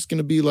 are they just going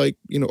to be like,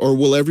 you know, or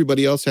will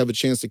everybody else have a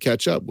chance to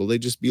catch up? Will they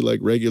just be like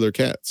regular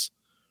cats?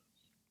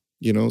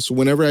 You know, so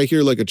whenever I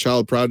hear like a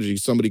child prodigy,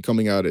 somebody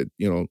coming out at,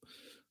 you know,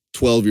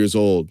 12 years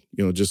old,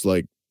 you know, just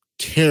like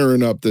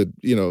tearing up the,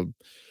 you know,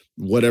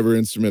 whatever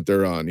instrument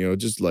they're on, you know,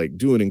 just like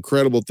doing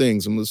incredible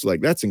things. I'm just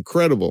like, that's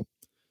incredible.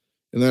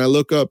 And then I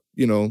look up,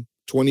 you know,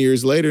 20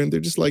 years later, and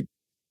they're just like,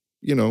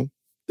 you know,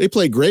 they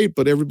play great,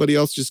 but everybody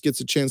else just gets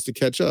a chance to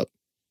catch up.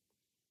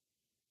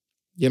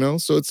 You know,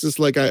 so it's just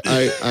like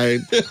I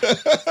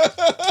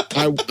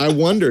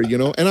wonder, you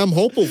know, and I'm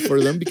hopeful for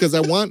them, because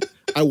I want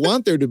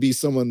there to be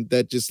someone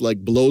that just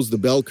like blows the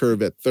bell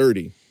curve at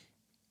 30.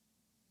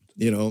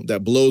 You know,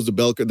 that blows the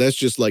bell curve. That's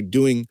just like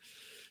doing,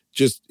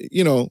 just,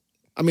 you know,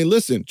 I mean,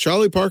 listen,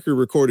 Charlie Parker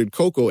recorded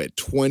Coco at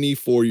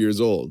 24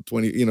 years old,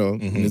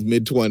 in his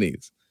mid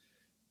 20s.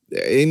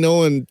 Ain't no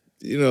one,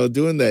 you know,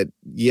 doing that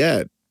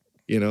yet,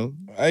 you know.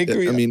 I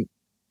agree. I mean,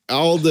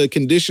 all the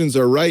conditions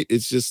are right.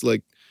 It's just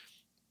like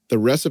the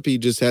recipe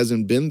just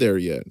hasn't been there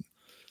yet,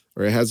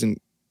 or it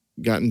hasn't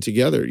gotten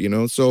together, you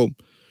know. So,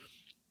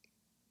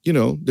 you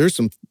know, there's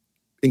some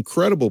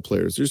incredible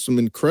players. There's some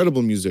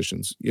incredible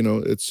musicians, you know.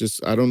 It's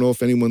just, I don't know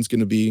if anyone's going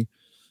to be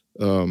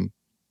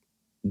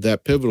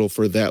that pivotal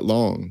for that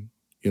long,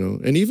 you know.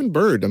 And even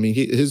Bird, I mean,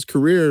 his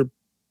career, I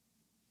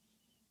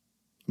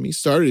mean, he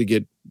started to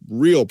get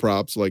real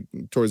props like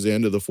towards the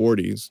end of the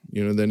 40s,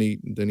 you know. Then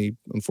he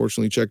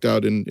unfortunately checked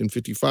out in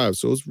 55.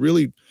 So it was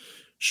really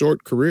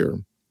short career,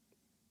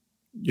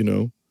 you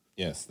know.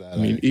 Yes, that I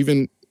mean,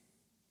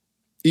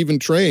 even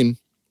Train,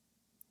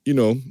 you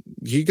know,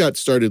 he got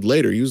started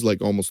later. He was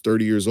like almost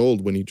 30 years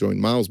old when he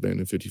joined Miles Band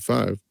in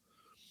 55.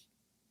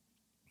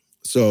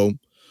 So,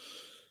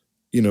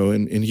 you know,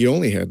 and he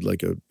only had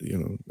like a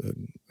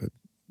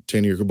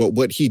 10-year, but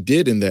what he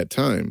did in that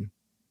time,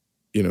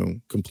 you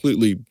know,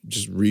 completely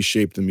just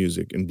reshaped the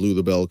music and blew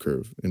the bell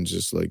curve. And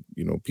just like,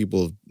 you know,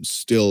 people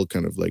still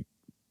kind of like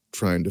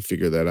trying to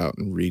figure that out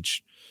and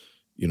reach,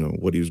 you know,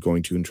 what he was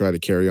going to and try to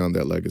carry on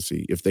that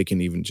legacy if they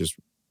can even just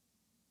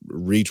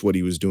reach what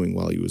he was doing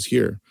while he was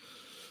here.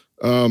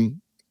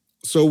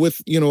 So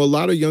with, you know, a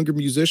lot of younger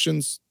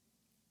musicians,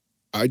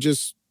 I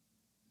just,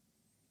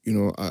 you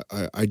know,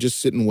 I just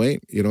sit and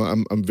wait. You know,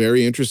 I'm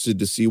very interested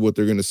to see what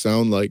they're going to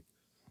sound like,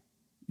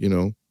 you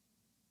know,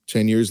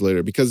 10 years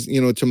later, because,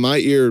 you know, to my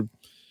ear,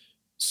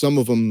 some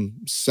of them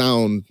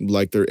sound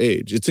like their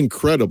age. It's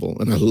incredible.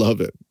 And I love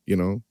it. You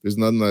know, there's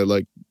nothing I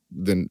like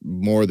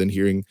more than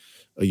hearing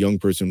a young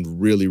person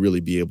really, really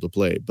be able to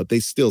play, but they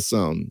still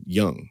sound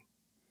young.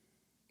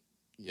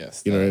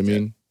 Yes. You know what I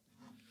mean?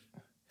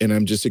 And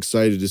I'm just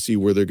excited to see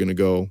where they're going to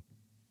go,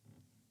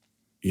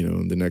 you know,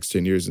 in the next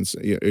 10 years. And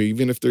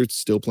even if they're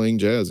still playing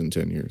jazz in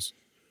 10 years.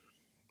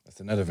 That's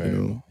another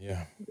variable. You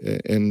know? Yeah.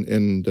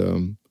 And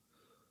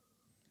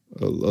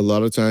a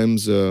lot of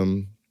times,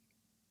 you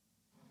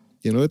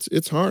know,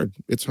 it's hard.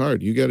 It's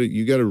hard. You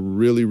gotta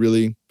really,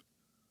 really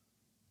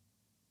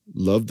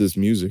love this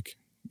music.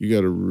 You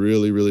gotta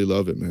really, really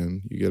love it,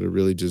 man. You gotta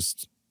really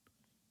just,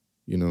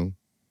 you know.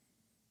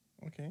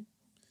 Okay.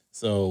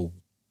 So,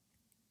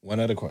 one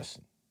other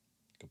question,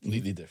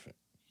 completely different.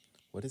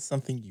 What is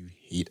something you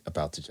hate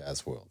about the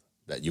jazz world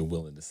that you're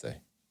willing to say?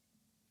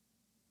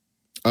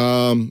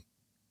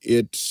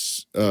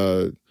 It's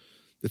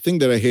the thing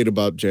that I hate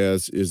about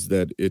jazz is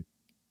that it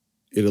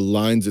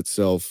aligns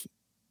itself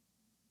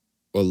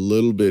a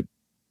little bit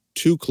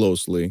too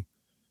closely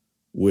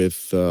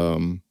with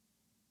a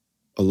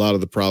lot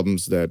of the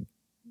problems that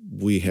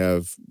we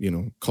have, you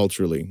know,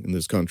 culturally in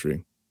this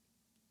country,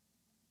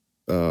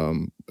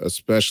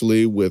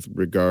 especially with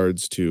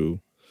regards to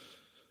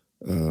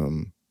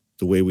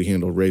the way we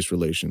handle race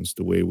relations,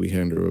 the way we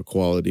handle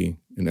equality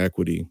and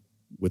equity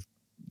with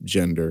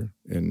gender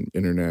and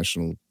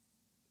international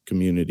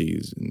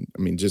communities. And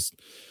I mean, just,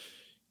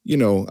 you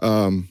know,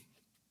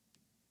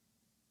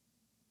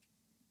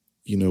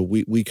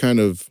 we kind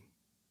of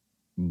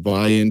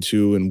buy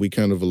into and we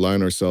kind of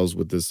align ourselves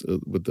with this,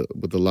 with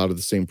a lot of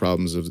the same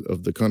problems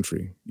of the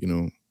country. You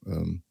know,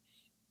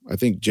 I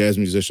think jazz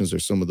musicians are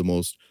some of the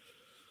most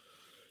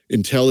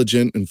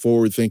intelligent and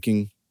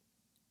forward-thinking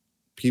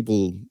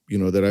people, you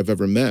know, that I've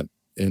ever met.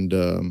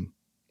 And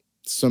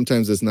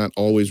sometimes it's not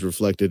always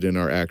reflected in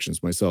our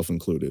actions, myself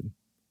included.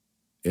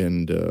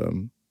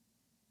 And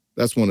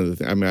that's one of the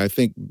things. I mean, I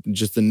think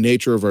just the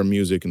nature of our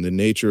music and the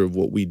nature of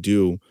what we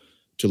do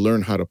to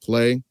learn how to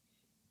play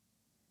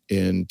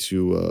and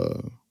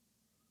to,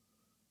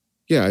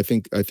 I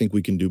think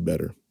we can do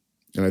better.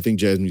 And I think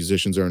jazz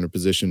musicians are in a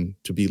position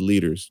to be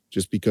leaders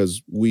just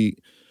because we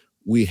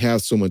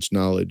have so much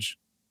knowledge.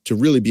 To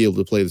really be able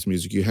to play this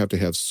music, you have to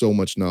have so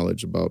much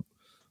knowledge about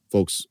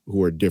folks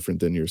who are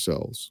different than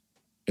yourselves.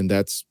 And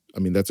that's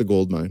a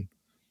gold mine.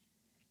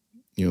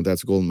 You know,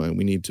 that's a gold mine.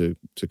 We need to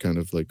kind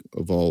of like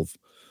evolve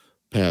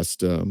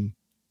past, you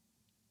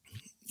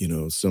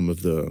know, some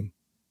of the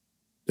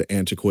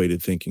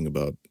antiquated thinking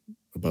about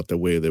the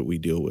way that we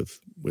deal with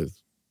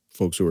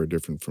folks who are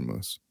different from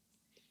us.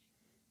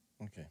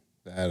 Okay,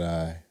 that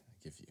I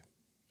give you.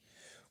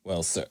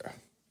 Well, sir,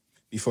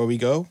 before we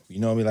go, we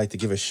normally like to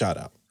give a shout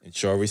out and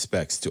show our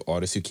respects to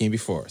artists who came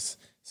before us.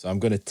 So I'm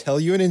going to tell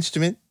you an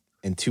instrument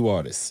and two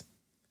artists.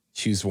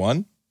 Choose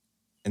one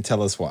and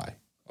tell us why.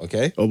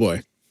 Okay? Oh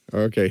boy.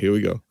 Okay, here we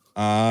go.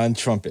 On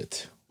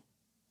trumpet,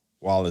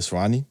 Wallace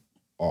Ronnie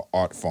or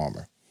Art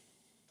Farmer?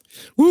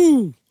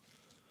 Woo!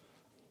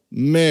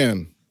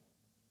 Man.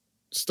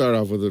 Start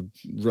off with a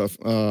rough.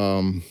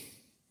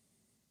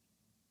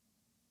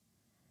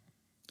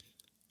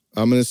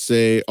 I'm going to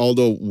say,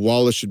 although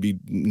Wallace should be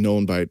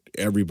known by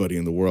everybody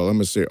in the world, I'm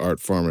going to say Art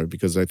Farmer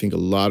because I think a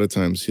lot of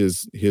times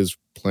his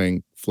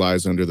playing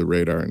flies under the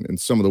radar. And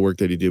some of the work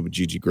that he did with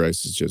Gigi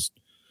Grice is just,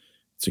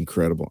 it's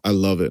incredible. I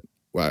love it.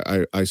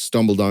 I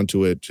stumbled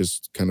onto it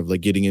just kind of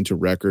like getting into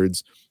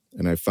records,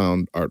 and I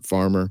found Art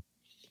Farmer,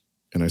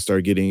 and I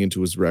started getting into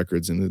his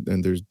records, and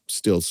there's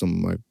still some of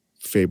my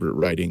favorite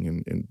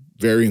writing and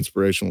very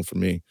inspirational for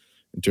me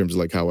in terms of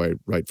like how I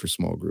write for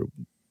small group.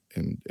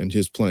 And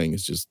his playing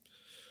is just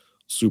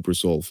super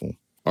soulful.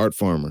 Art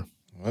Farmer.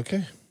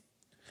 Okay.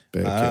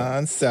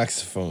 On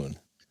saxophone.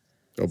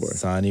 Oh boy.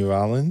 Sonny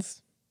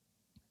Rollins,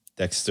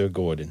 Dexter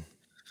Gordon.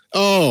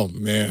 Oh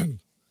man.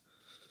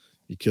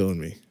 You're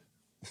killing me.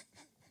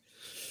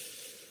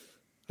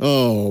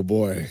 Oh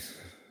boy.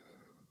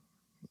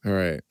 All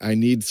right. I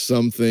need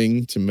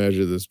something to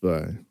measure this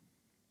by.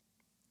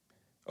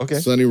 Okay.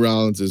 Sonny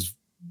Rollins is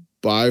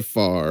by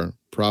far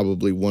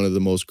probably one of the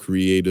most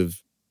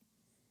creative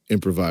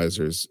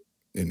improvisers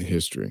in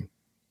history.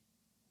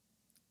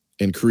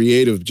 And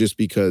creative just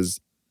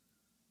because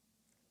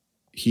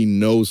he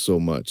knows so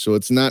much. So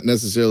it's not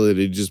necessarily that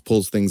he just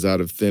pulls things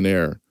out of thin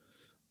air,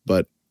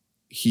 but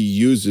he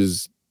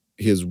uses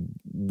his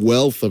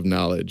wealth of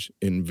knowledge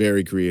in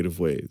very creative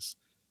ways.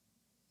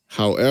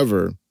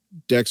 However,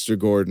 Dexter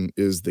Gordon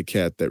is the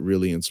cat that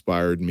really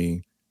inspired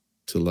me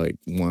to like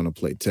want to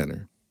play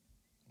tenor.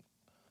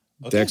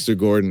 Okay. Dexter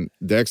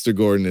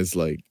Gordon is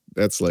like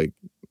that's like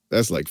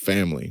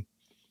family.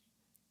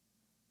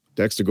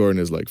 Dexter Gordon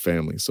is like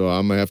family. So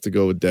I'm gonna have to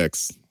go with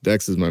Dex.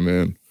 Dex is my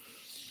man.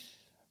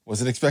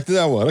 Wasn't expecting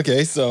that one.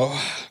 Okay, so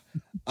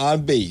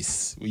on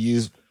bass, we'll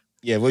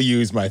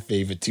use my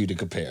favorite two to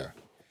compare.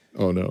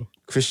 Oh no.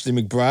 Christian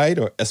McBride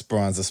or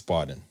Esperanza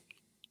Spalding?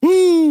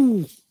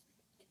 Woo!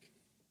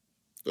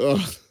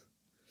 Ugh.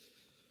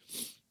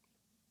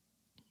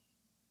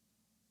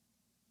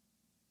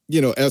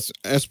 You know,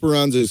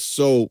 Esperanza is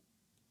so,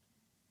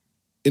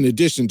 in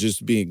addition to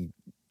just being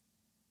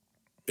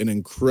an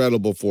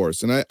incredible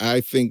force, and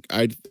I think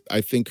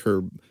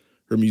her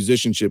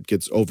musicianship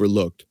gets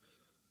overlooked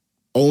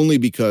only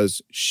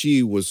because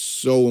she was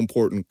so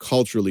important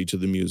culturally to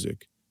the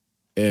music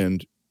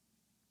and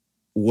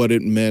what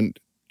it meant,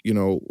 you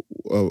know,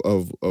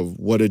 of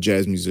what a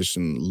jazz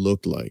musician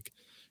looked like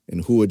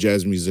and who a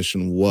jazz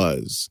musician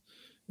was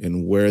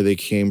and where they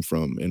came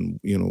from and,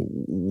 you know,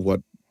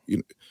 what, you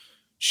know,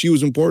 she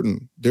was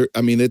important there.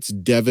 I mean, it's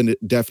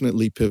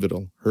definitely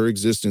pivotal. Her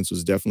existence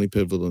was definitely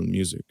pivotal in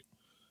music.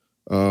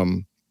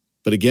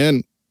 But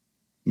again,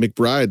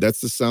 McBride, that's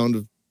the sound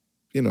of,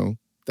 you know,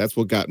 that's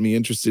what got me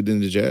interested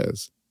in the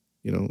jazz,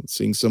 you know,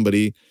 seeing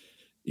somebody,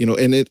 you know,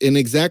 and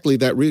exactly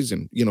that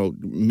reason, you know,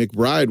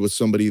 McBride was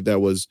somebody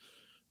that was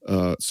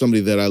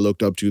somebody that I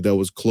looked up to that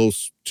was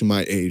close to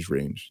my age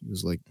range. He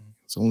was like,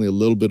 it's only a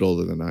little bit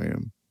older than I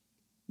am,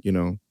 you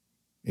know,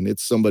 and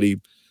it's somebody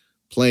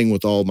playing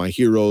with all my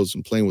heroes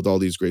and playing with all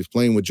these greats,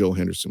 playing with Joe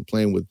Henderson,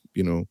 playing with,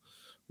 you know,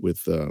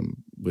 with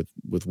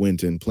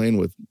Wynton, playing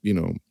with, you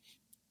know,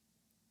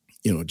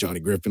 Johnny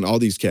Griffin, all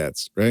these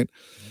cats. Right.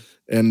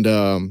 And,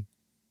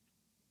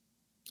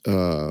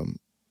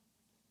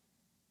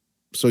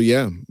 so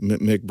yeah,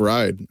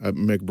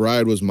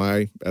 McBride was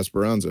my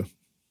Esperanza.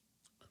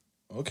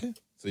 Okay.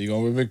 So you're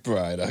going with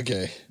McBride.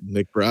 Okay.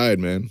 McBride,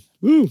 man.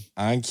 Woo.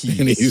 On keys.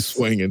 And he's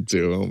swinging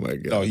too. Oh my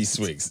God. Oh, he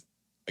swings.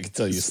 I can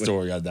tell you a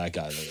story on that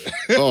guy.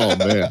 Oh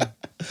man.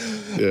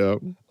 Yeah.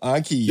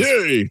 On keys.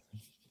 Yay.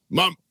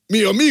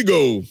 Mi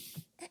amigo.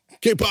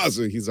 Que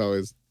pasa? He's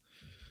always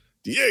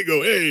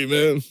Diego, hey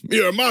man, mi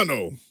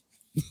hermano.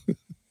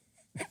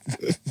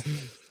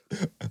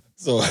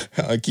 So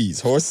on keys,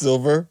 Horace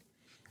Silver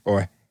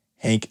or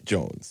Hank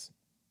Jones?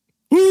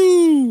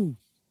 Woo!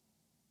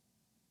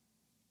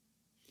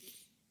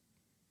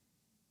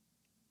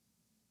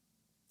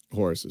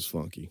 Horace is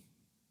funky.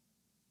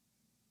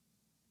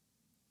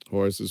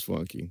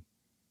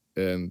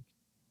 And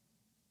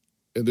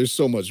there's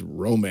so much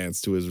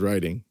romance to his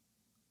writing.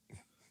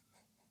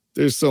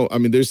 There's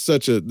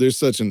such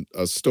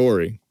a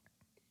story.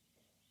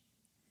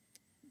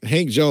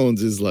 Hank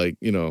Jones is like,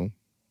 you know,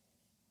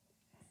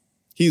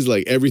 he's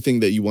like everything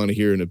that you want to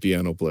hear in a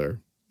piano player.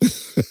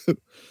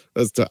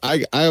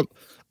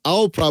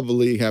 I'll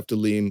probably have to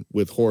lean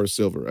with Horace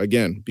Silver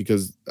again,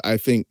 because I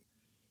think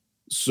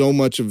so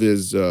much of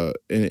his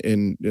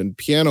in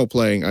piano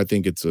playing, I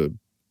think it's a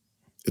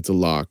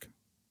lock.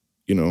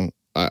 You know,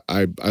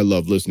 I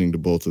love listening to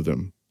both of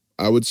them.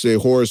 I would say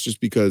Horace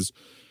just because,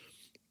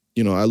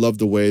 you know, I love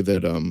the way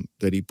that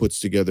that he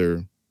puts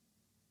together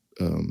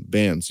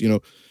bands. You know,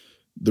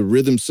 the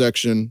rhythm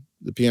section,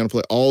 the piano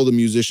play, all the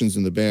musicians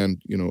in the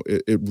band, you know,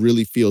 it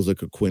really feels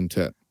like a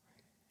quintet.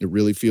 It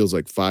really feels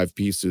like 5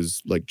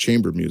 pieces, like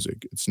chamber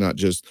music. It's not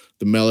just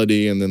the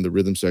melody and then the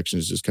rhythm section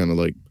is just kind of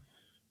like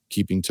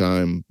keeping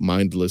time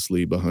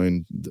mindlessly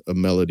behind a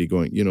melody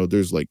going. You know,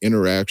 there's like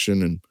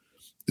interaction, and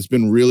it's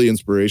been really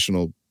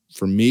inspirational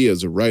for me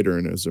as a writer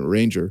and as an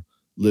arranger,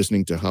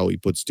 listening to how he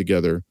puts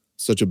together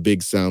such a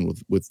big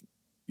sound with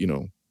you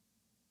know,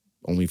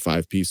 only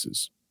 5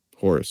 pieces.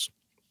 Horace.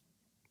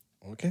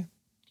 Okay.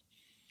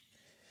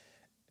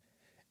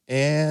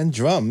 And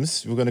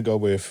drums, we're going to go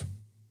with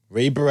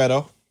Ray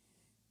Barretto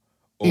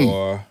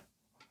or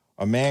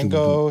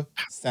Armando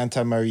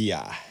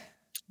Santamaria.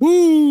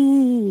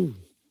 Woo!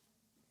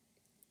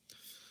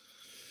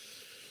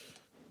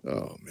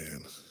 Oh,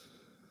 man.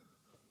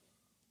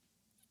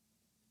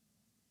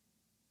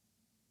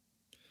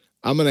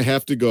 I'm going to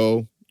have to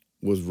go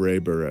with Ray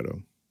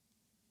Barretto.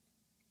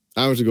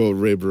 I have to go with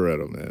Ray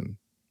Barretto, man.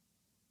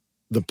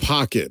 The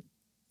pocket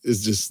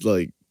is just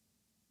like,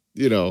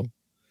 you know,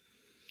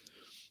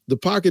 the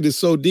pocket is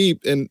so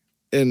deep, and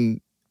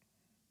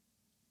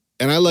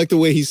I like the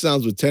way he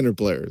sounds with tenor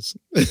players.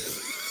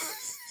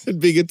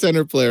 And being a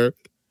tenor player,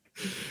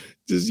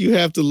 just you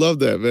have to love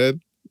that,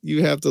 man.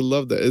 You have to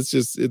love that. It's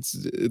just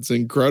it's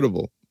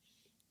incredible.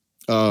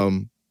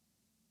 You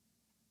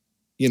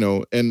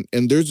know, and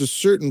there's a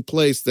certain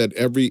place that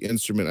every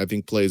instrument I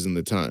think plays in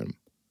the time.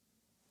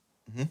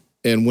 Mm-hmm.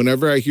 And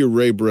whenever I hear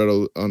Ray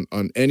Barretto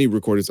on any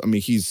recordings, I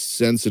mean, he's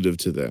sensitive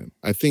to that.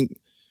 I think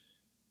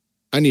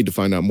I need to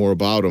find out more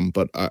about him,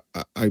 but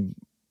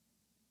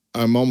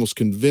I'm almost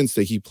convinced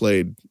that he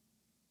played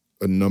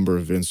a number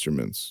of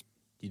instruments.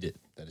 He did.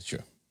 That is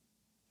true.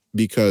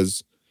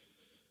 Because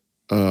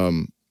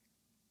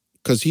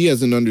he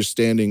has an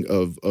understanding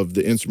of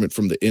the instrument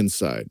from the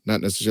inside,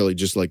 not necessarily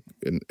just like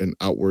an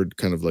outward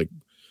kind of like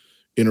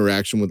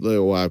interaction with,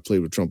 oh, I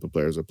played with trumpet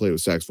players, I played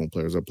with saxophone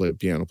players, I played with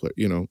piano players.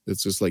 You know,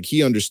 it's just like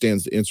he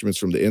understands the instruments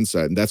from the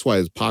inside, and that's why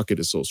his pocket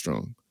is so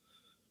strong.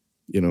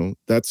 You know,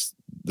 that's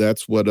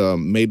what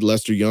made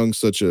Lester Young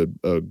such a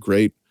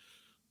great,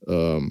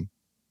 dancer.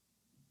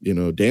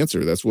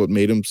 That's what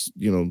made him,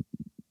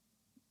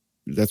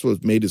 that's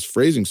what made his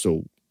phrasing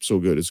so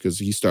good, is because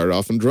he started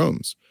off in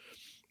drums.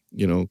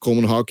 You know,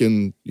 Coleman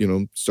Hawkins,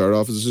 started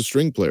off as a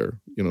string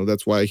player. You know,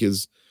 that's why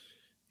his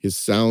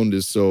sound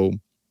is so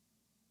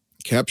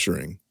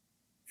capturing,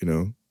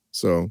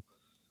 So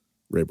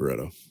Ray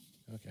Barretto.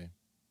 Okay.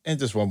 And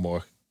just one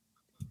more.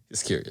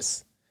 Just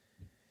curious.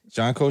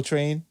 John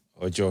Coltrane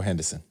or Joe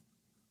Henderson?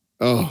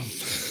 Oh.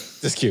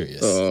 Just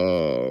curious.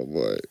 Oh,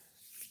 boy.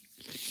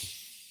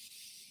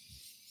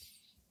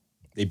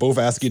 They both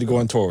ask you to go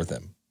on tour with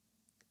them,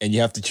 and you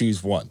have to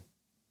choose one.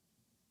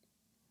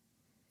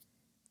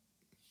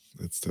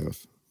 That's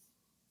tough.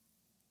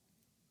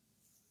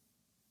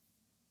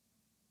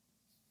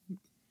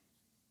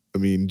 I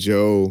mean,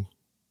 Joe.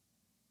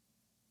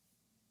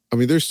 I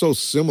mean, they're so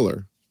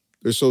similar.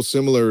 They're so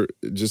similar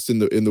just in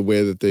the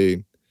way that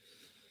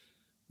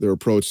their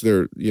approach.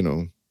 They're,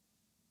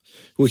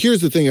 Well,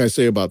 here's the thing I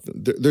say about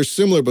them. They're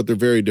similar, but they're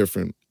very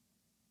different.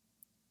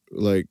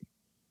 Like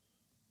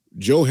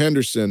Joe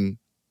Henderson,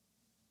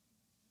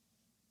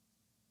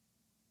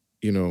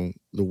 the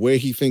way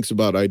he thinks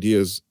about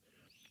ideas,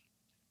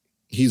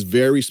 he's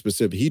very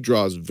specific. He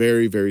draws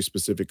very, very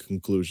specific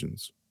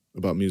conclusions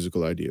about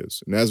musical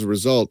ideas. And as a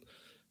result,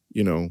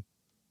 he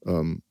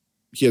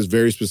has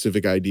very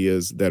specific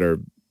ideas that are,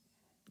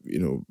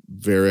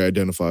 very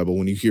identifiable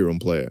when you hear him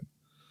play it.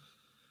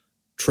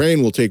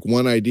 Train will take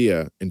one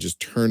idea and just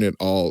turn it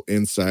all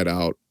inside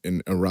out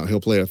and around. He'll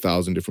play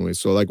 1,000 different ways.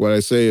 So like what I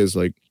say is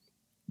like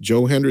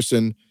Joe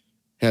Henderson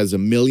has a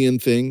million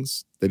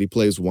things that he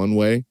plays one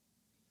way,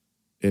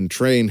 and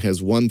Train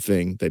has one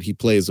thing that he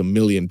plays a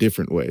million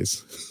different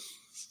ways.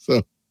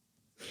 So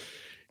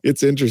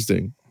it's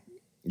interesting,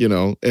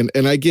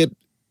 and I get,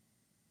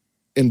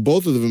 and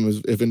both of them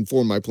have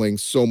informed my playing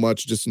so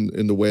much just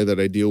in the way that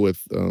I deal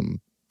with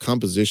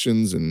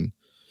compositions and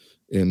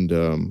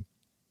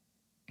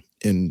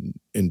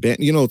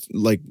band,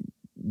 like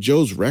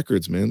Joe's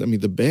records, man. I mean,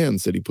 the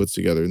bands that he puts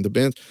together, and the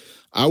bands,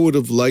 I would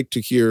have liked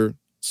to hear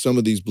some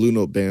of these Blue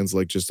Note bands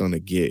like just on a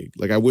gig.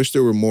 Like I wish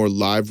there were more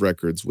live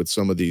records with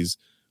some of these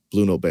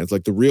Blue Note bands,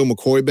 like the Real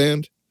McCoy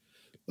Band,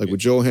 like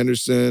with Joe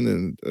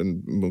Henderson and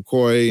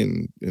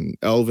McCoy and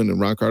Elvin and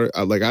Ron Carter.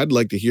 I'd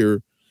like to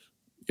hear,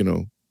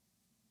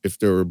 if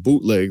there were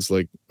bootlegs,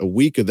 like a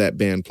week of that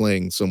band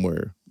playing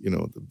somewhere,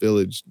 the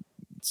Village,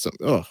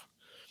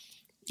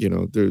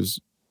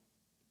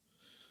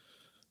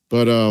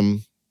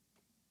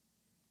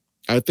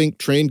 I think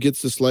Train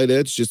gets the slight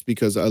edge just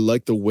because I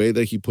like the way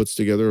that he puts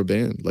together a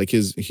band. Like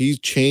he's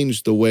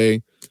changed the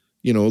way,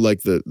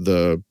 like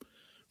the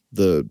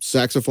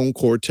saxophone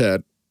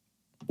quartet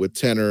with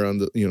tenor on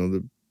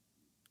the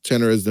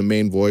tenor as the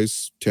main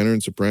voice, tenor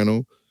and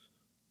soprano.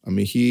 I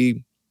mean,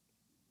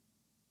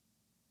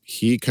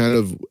 he kind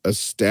of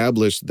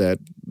established that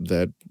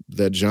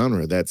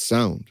genre, that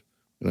sound.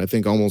 And I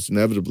think almost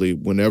inevitably,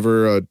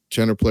 whenever a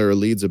tenor player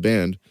leads a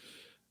band,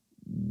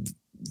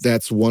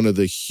 that's one of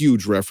the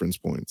huge reference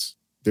points.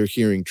 They're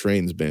hearing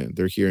Train's band.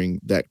 They're hearing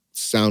that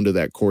sound of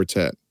that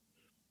quartet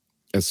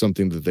as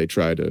something that they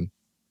try to,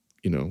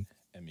 emulate.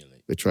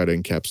 They try to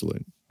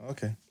encapsulate.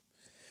 Okay.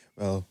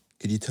 Well,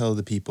 could you tell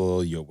the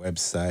people your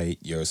website,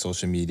 your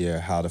social media,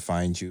 how to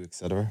find you,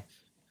 etc.?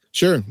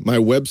 Sure. My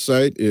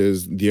website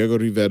is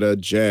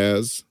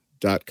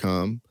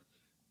diegorivera.jazz.com.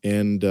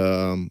 And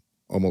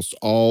almost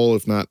all,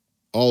 if not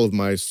all of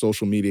my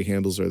social media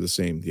handles are the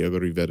same, Diego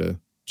Rivera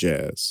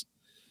Jazz.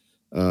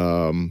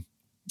 I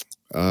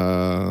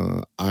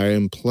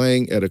am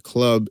playing at a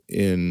club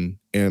in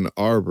Ann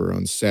Arbor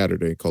on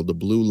Saturday called the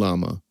Blue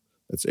Llama.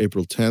 That's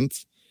April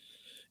 10th.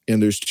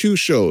 And there's two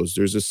shows.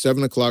 There's a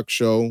 7:00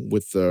 show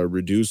with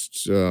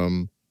reduced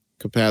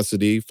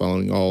capacity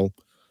following all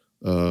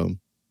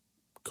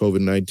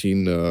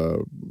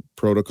COVID-19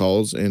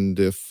 protocols. And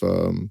if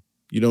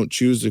you don't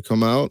choose to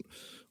come out,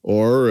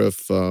 or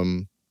if,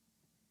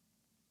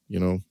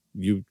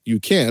 you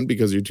can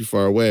because you're too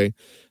far away,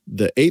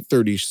 the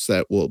 8:30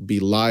 set will be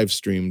live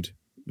streamed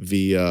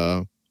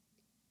via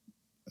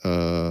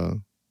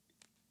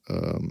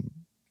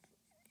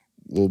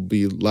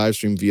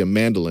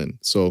Mandolin.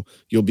 So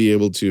you'll be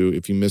able to,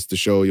 if you missed the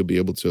show, you'll be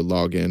able to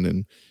log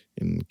in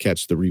and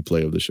catch the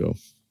replay of the show.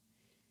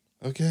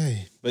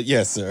 Okay. But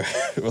yes, sir.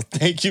 Well,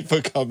 thank you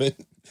for coming.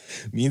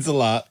 Means a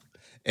lot.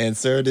 And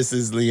sir, this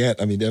is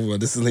everyone,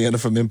 this is Leander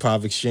from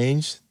Improv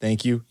Exchange.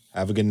 Thank you.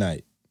 Have a good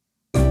night.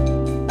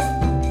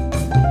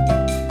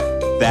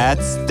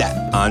 That's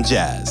that on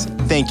jazz.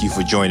 Thank you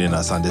for joining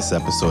us on this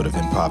episode of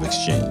Improv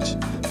Exchange.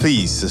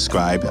 Please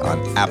subscribe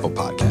on Apple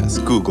Podcasts,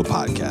 Google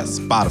Podcasts,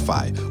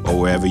 Spotify, or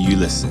wherever you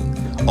listen.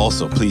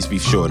 Also, please be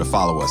sure to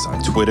follow us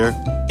on Twitter,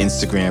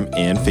 Instagram,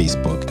 and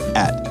Facebook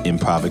at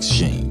Improv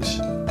Exchange.